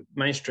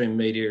mainstream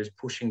media is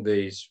pushing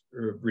these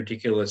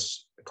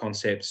ridiculous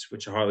concepts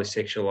which are highly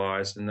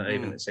sexualized and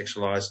even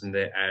sexualized in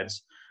their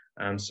ads.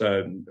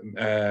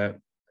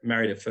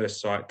 Married at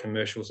First Sight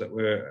commercials that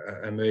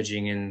were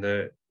emerging in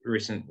the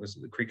recent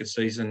the cricket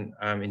season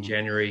in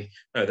January,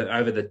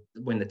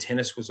 when the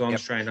tennis was on,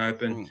 Australian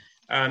Open,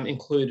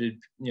 included,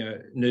 you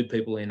know, nude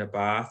people in a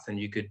bath, and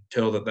you could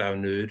tell that they were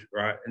nude,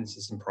 right? And this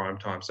is in prime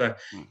time. So,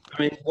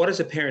 I mean, what does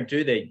a parent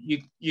do there?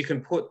 You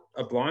can put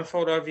a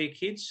blindfold over your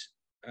kids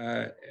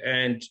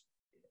and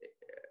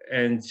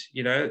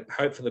you know,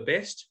 hope for the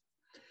best.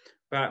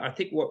 But I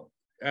think what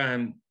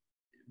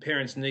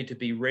parents need to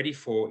be ready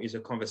for is a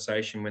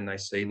conversation when they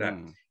see that,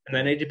 and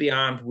they need to be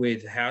armed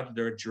with how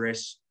to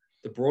address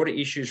the broader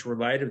issues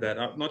related to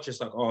that. Not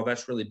just like, oh,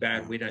 that's really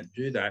bad, we don't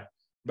do that.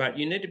 But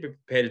you need to be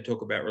prepared to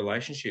talk about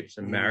relationships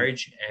and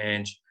marriage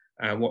and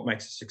what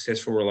makes a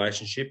successful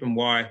relationship, and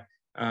why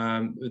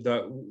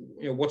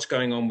what's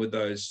going on with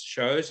those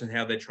shows and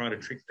how they're trying to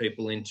trick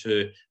people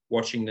into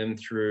watching them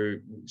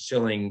through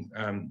selling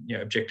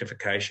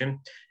objectification,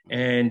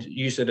 and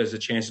use it as a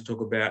chance to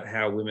talk about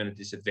how women are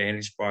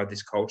disadvantaged by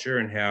this culture,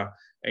 and how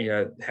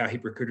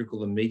hypocritical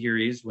the media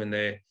is when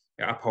they're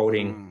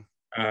upholding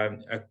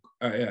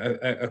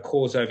a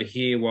cause over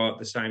here, while at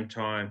the same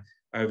time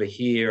over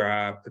here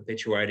are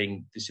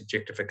perpetuating this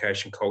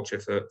objectification culture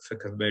for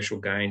commercial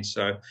gain.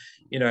 So,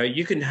 you know,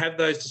 you can have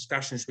those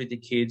discussions with your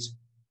kids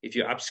if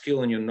you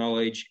upskill in your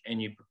knowledge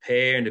and you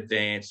prepare in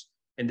advance,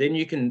 and then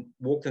you can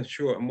walk them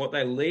through it. And what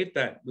they leave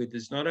that with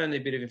is not only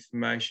a bit of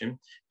information,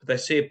 but they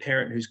see a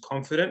parent who's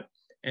confident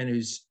and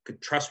who's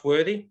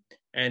trustworthy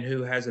and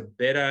who has a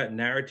better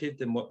narrative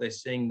than what they're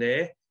seeing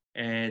there,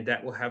 and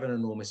that will have an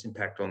enormous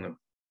impact on them.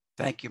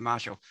 Thank you,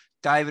 Marshall.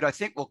 David, I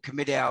think we'll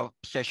commit our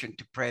session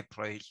to prayer,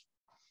 please.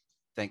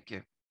 Thank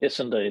you. Yes,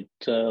 indeed.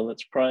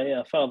 Let's pray.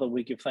 Father,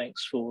 we give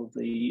thanks for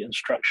the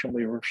instruction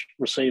we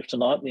received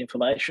tonight, the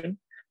information.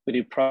 We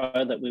do pray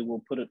that we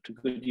will put it to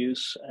good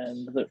use,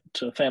 and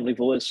that Family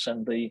Voice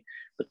and the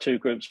two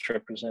groups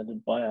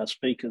represented by our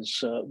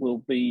speakers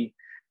will be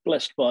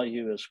blessed by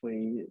you as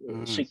we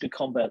seek to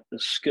combat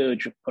this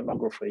scourge of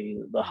pornography,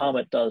 the harm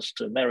it does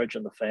to marriage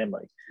and the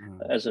family,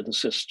 as it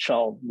assists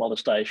child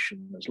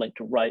molestation, is linked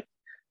to rape,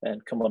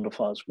 and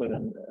commodifies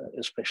women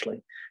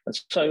especially. And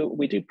so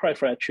we do pray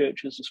for our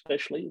churches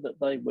especially, that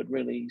they would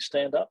really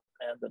stand up,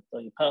 and that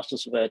the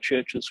pastors of our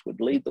churches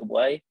would lead the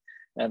way,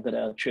 and that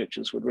our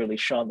churches would really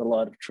shine the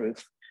light of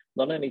truth,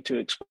 not only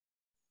to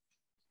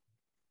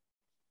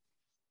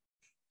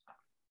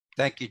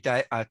Thank you,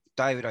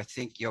 David. I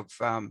think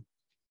you've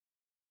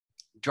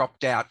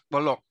dropped out.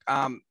 Well, look,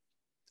 are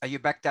you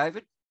back,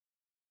 David?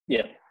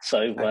 Yeah, so...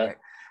 Okay.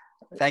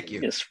 Thank you.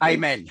 Yes,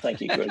 Amen.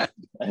 Thank you, Greg.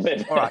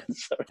 Amen. All right.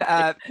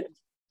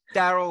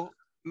 Darryl,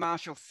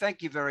 Marshall,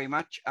 thank you very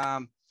much.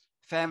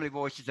 Family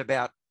Voice is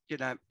about, you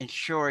know,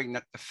 ensuring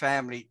that the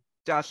family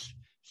does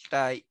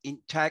stay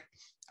intact,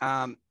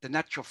 the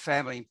natural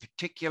family in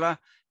particular,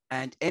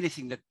 and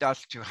anything that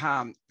does to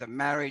harm the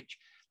marriage,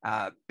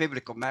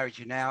 biblical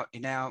marriage in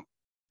our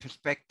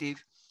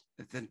perspective,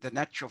 the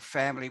natural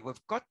family.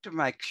 We've got to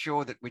make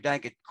sure that we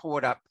don't get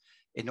caught up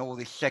in all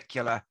this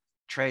secular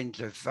trends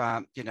of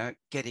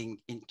getting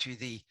into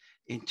the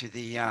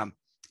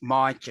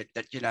mindset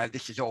that, you know,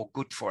 this is all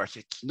good for us.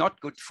 It's not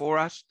good for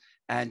us,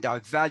 and I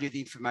value the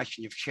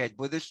information you've shared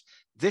with us.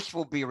 This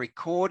will be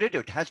recorded.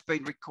 It has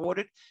been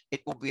recorded.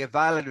 It will be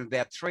available in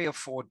about 3 or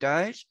 4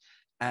 days,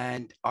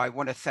 and I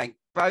want to thank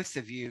both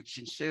of you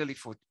sincerely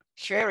for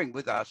sharing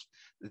with us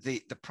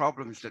the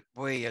problems that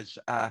we as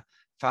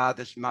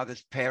fathers,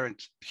 mothers,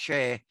 parents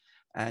share,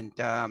 and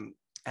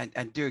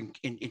doing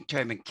in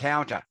term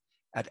encounter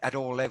at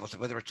all levels,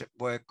 whether it's at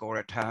work or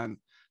at home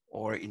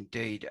or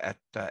indeed at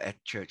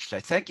church. So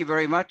thank you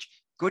very much.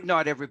 Good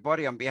night,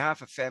 everybody. On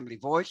behalf of Family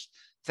Voice,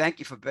 thank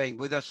you for being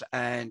with us,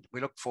 and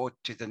we look forward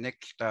to the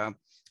next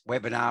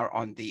webinar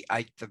on the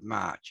 8th of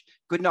March.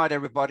 Good night,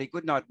 everybody.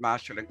 Good night,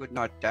 Marshall, and good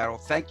night, Darryl.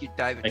 Thank you,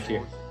 David,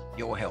 for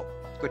your help.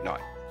 Good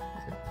night.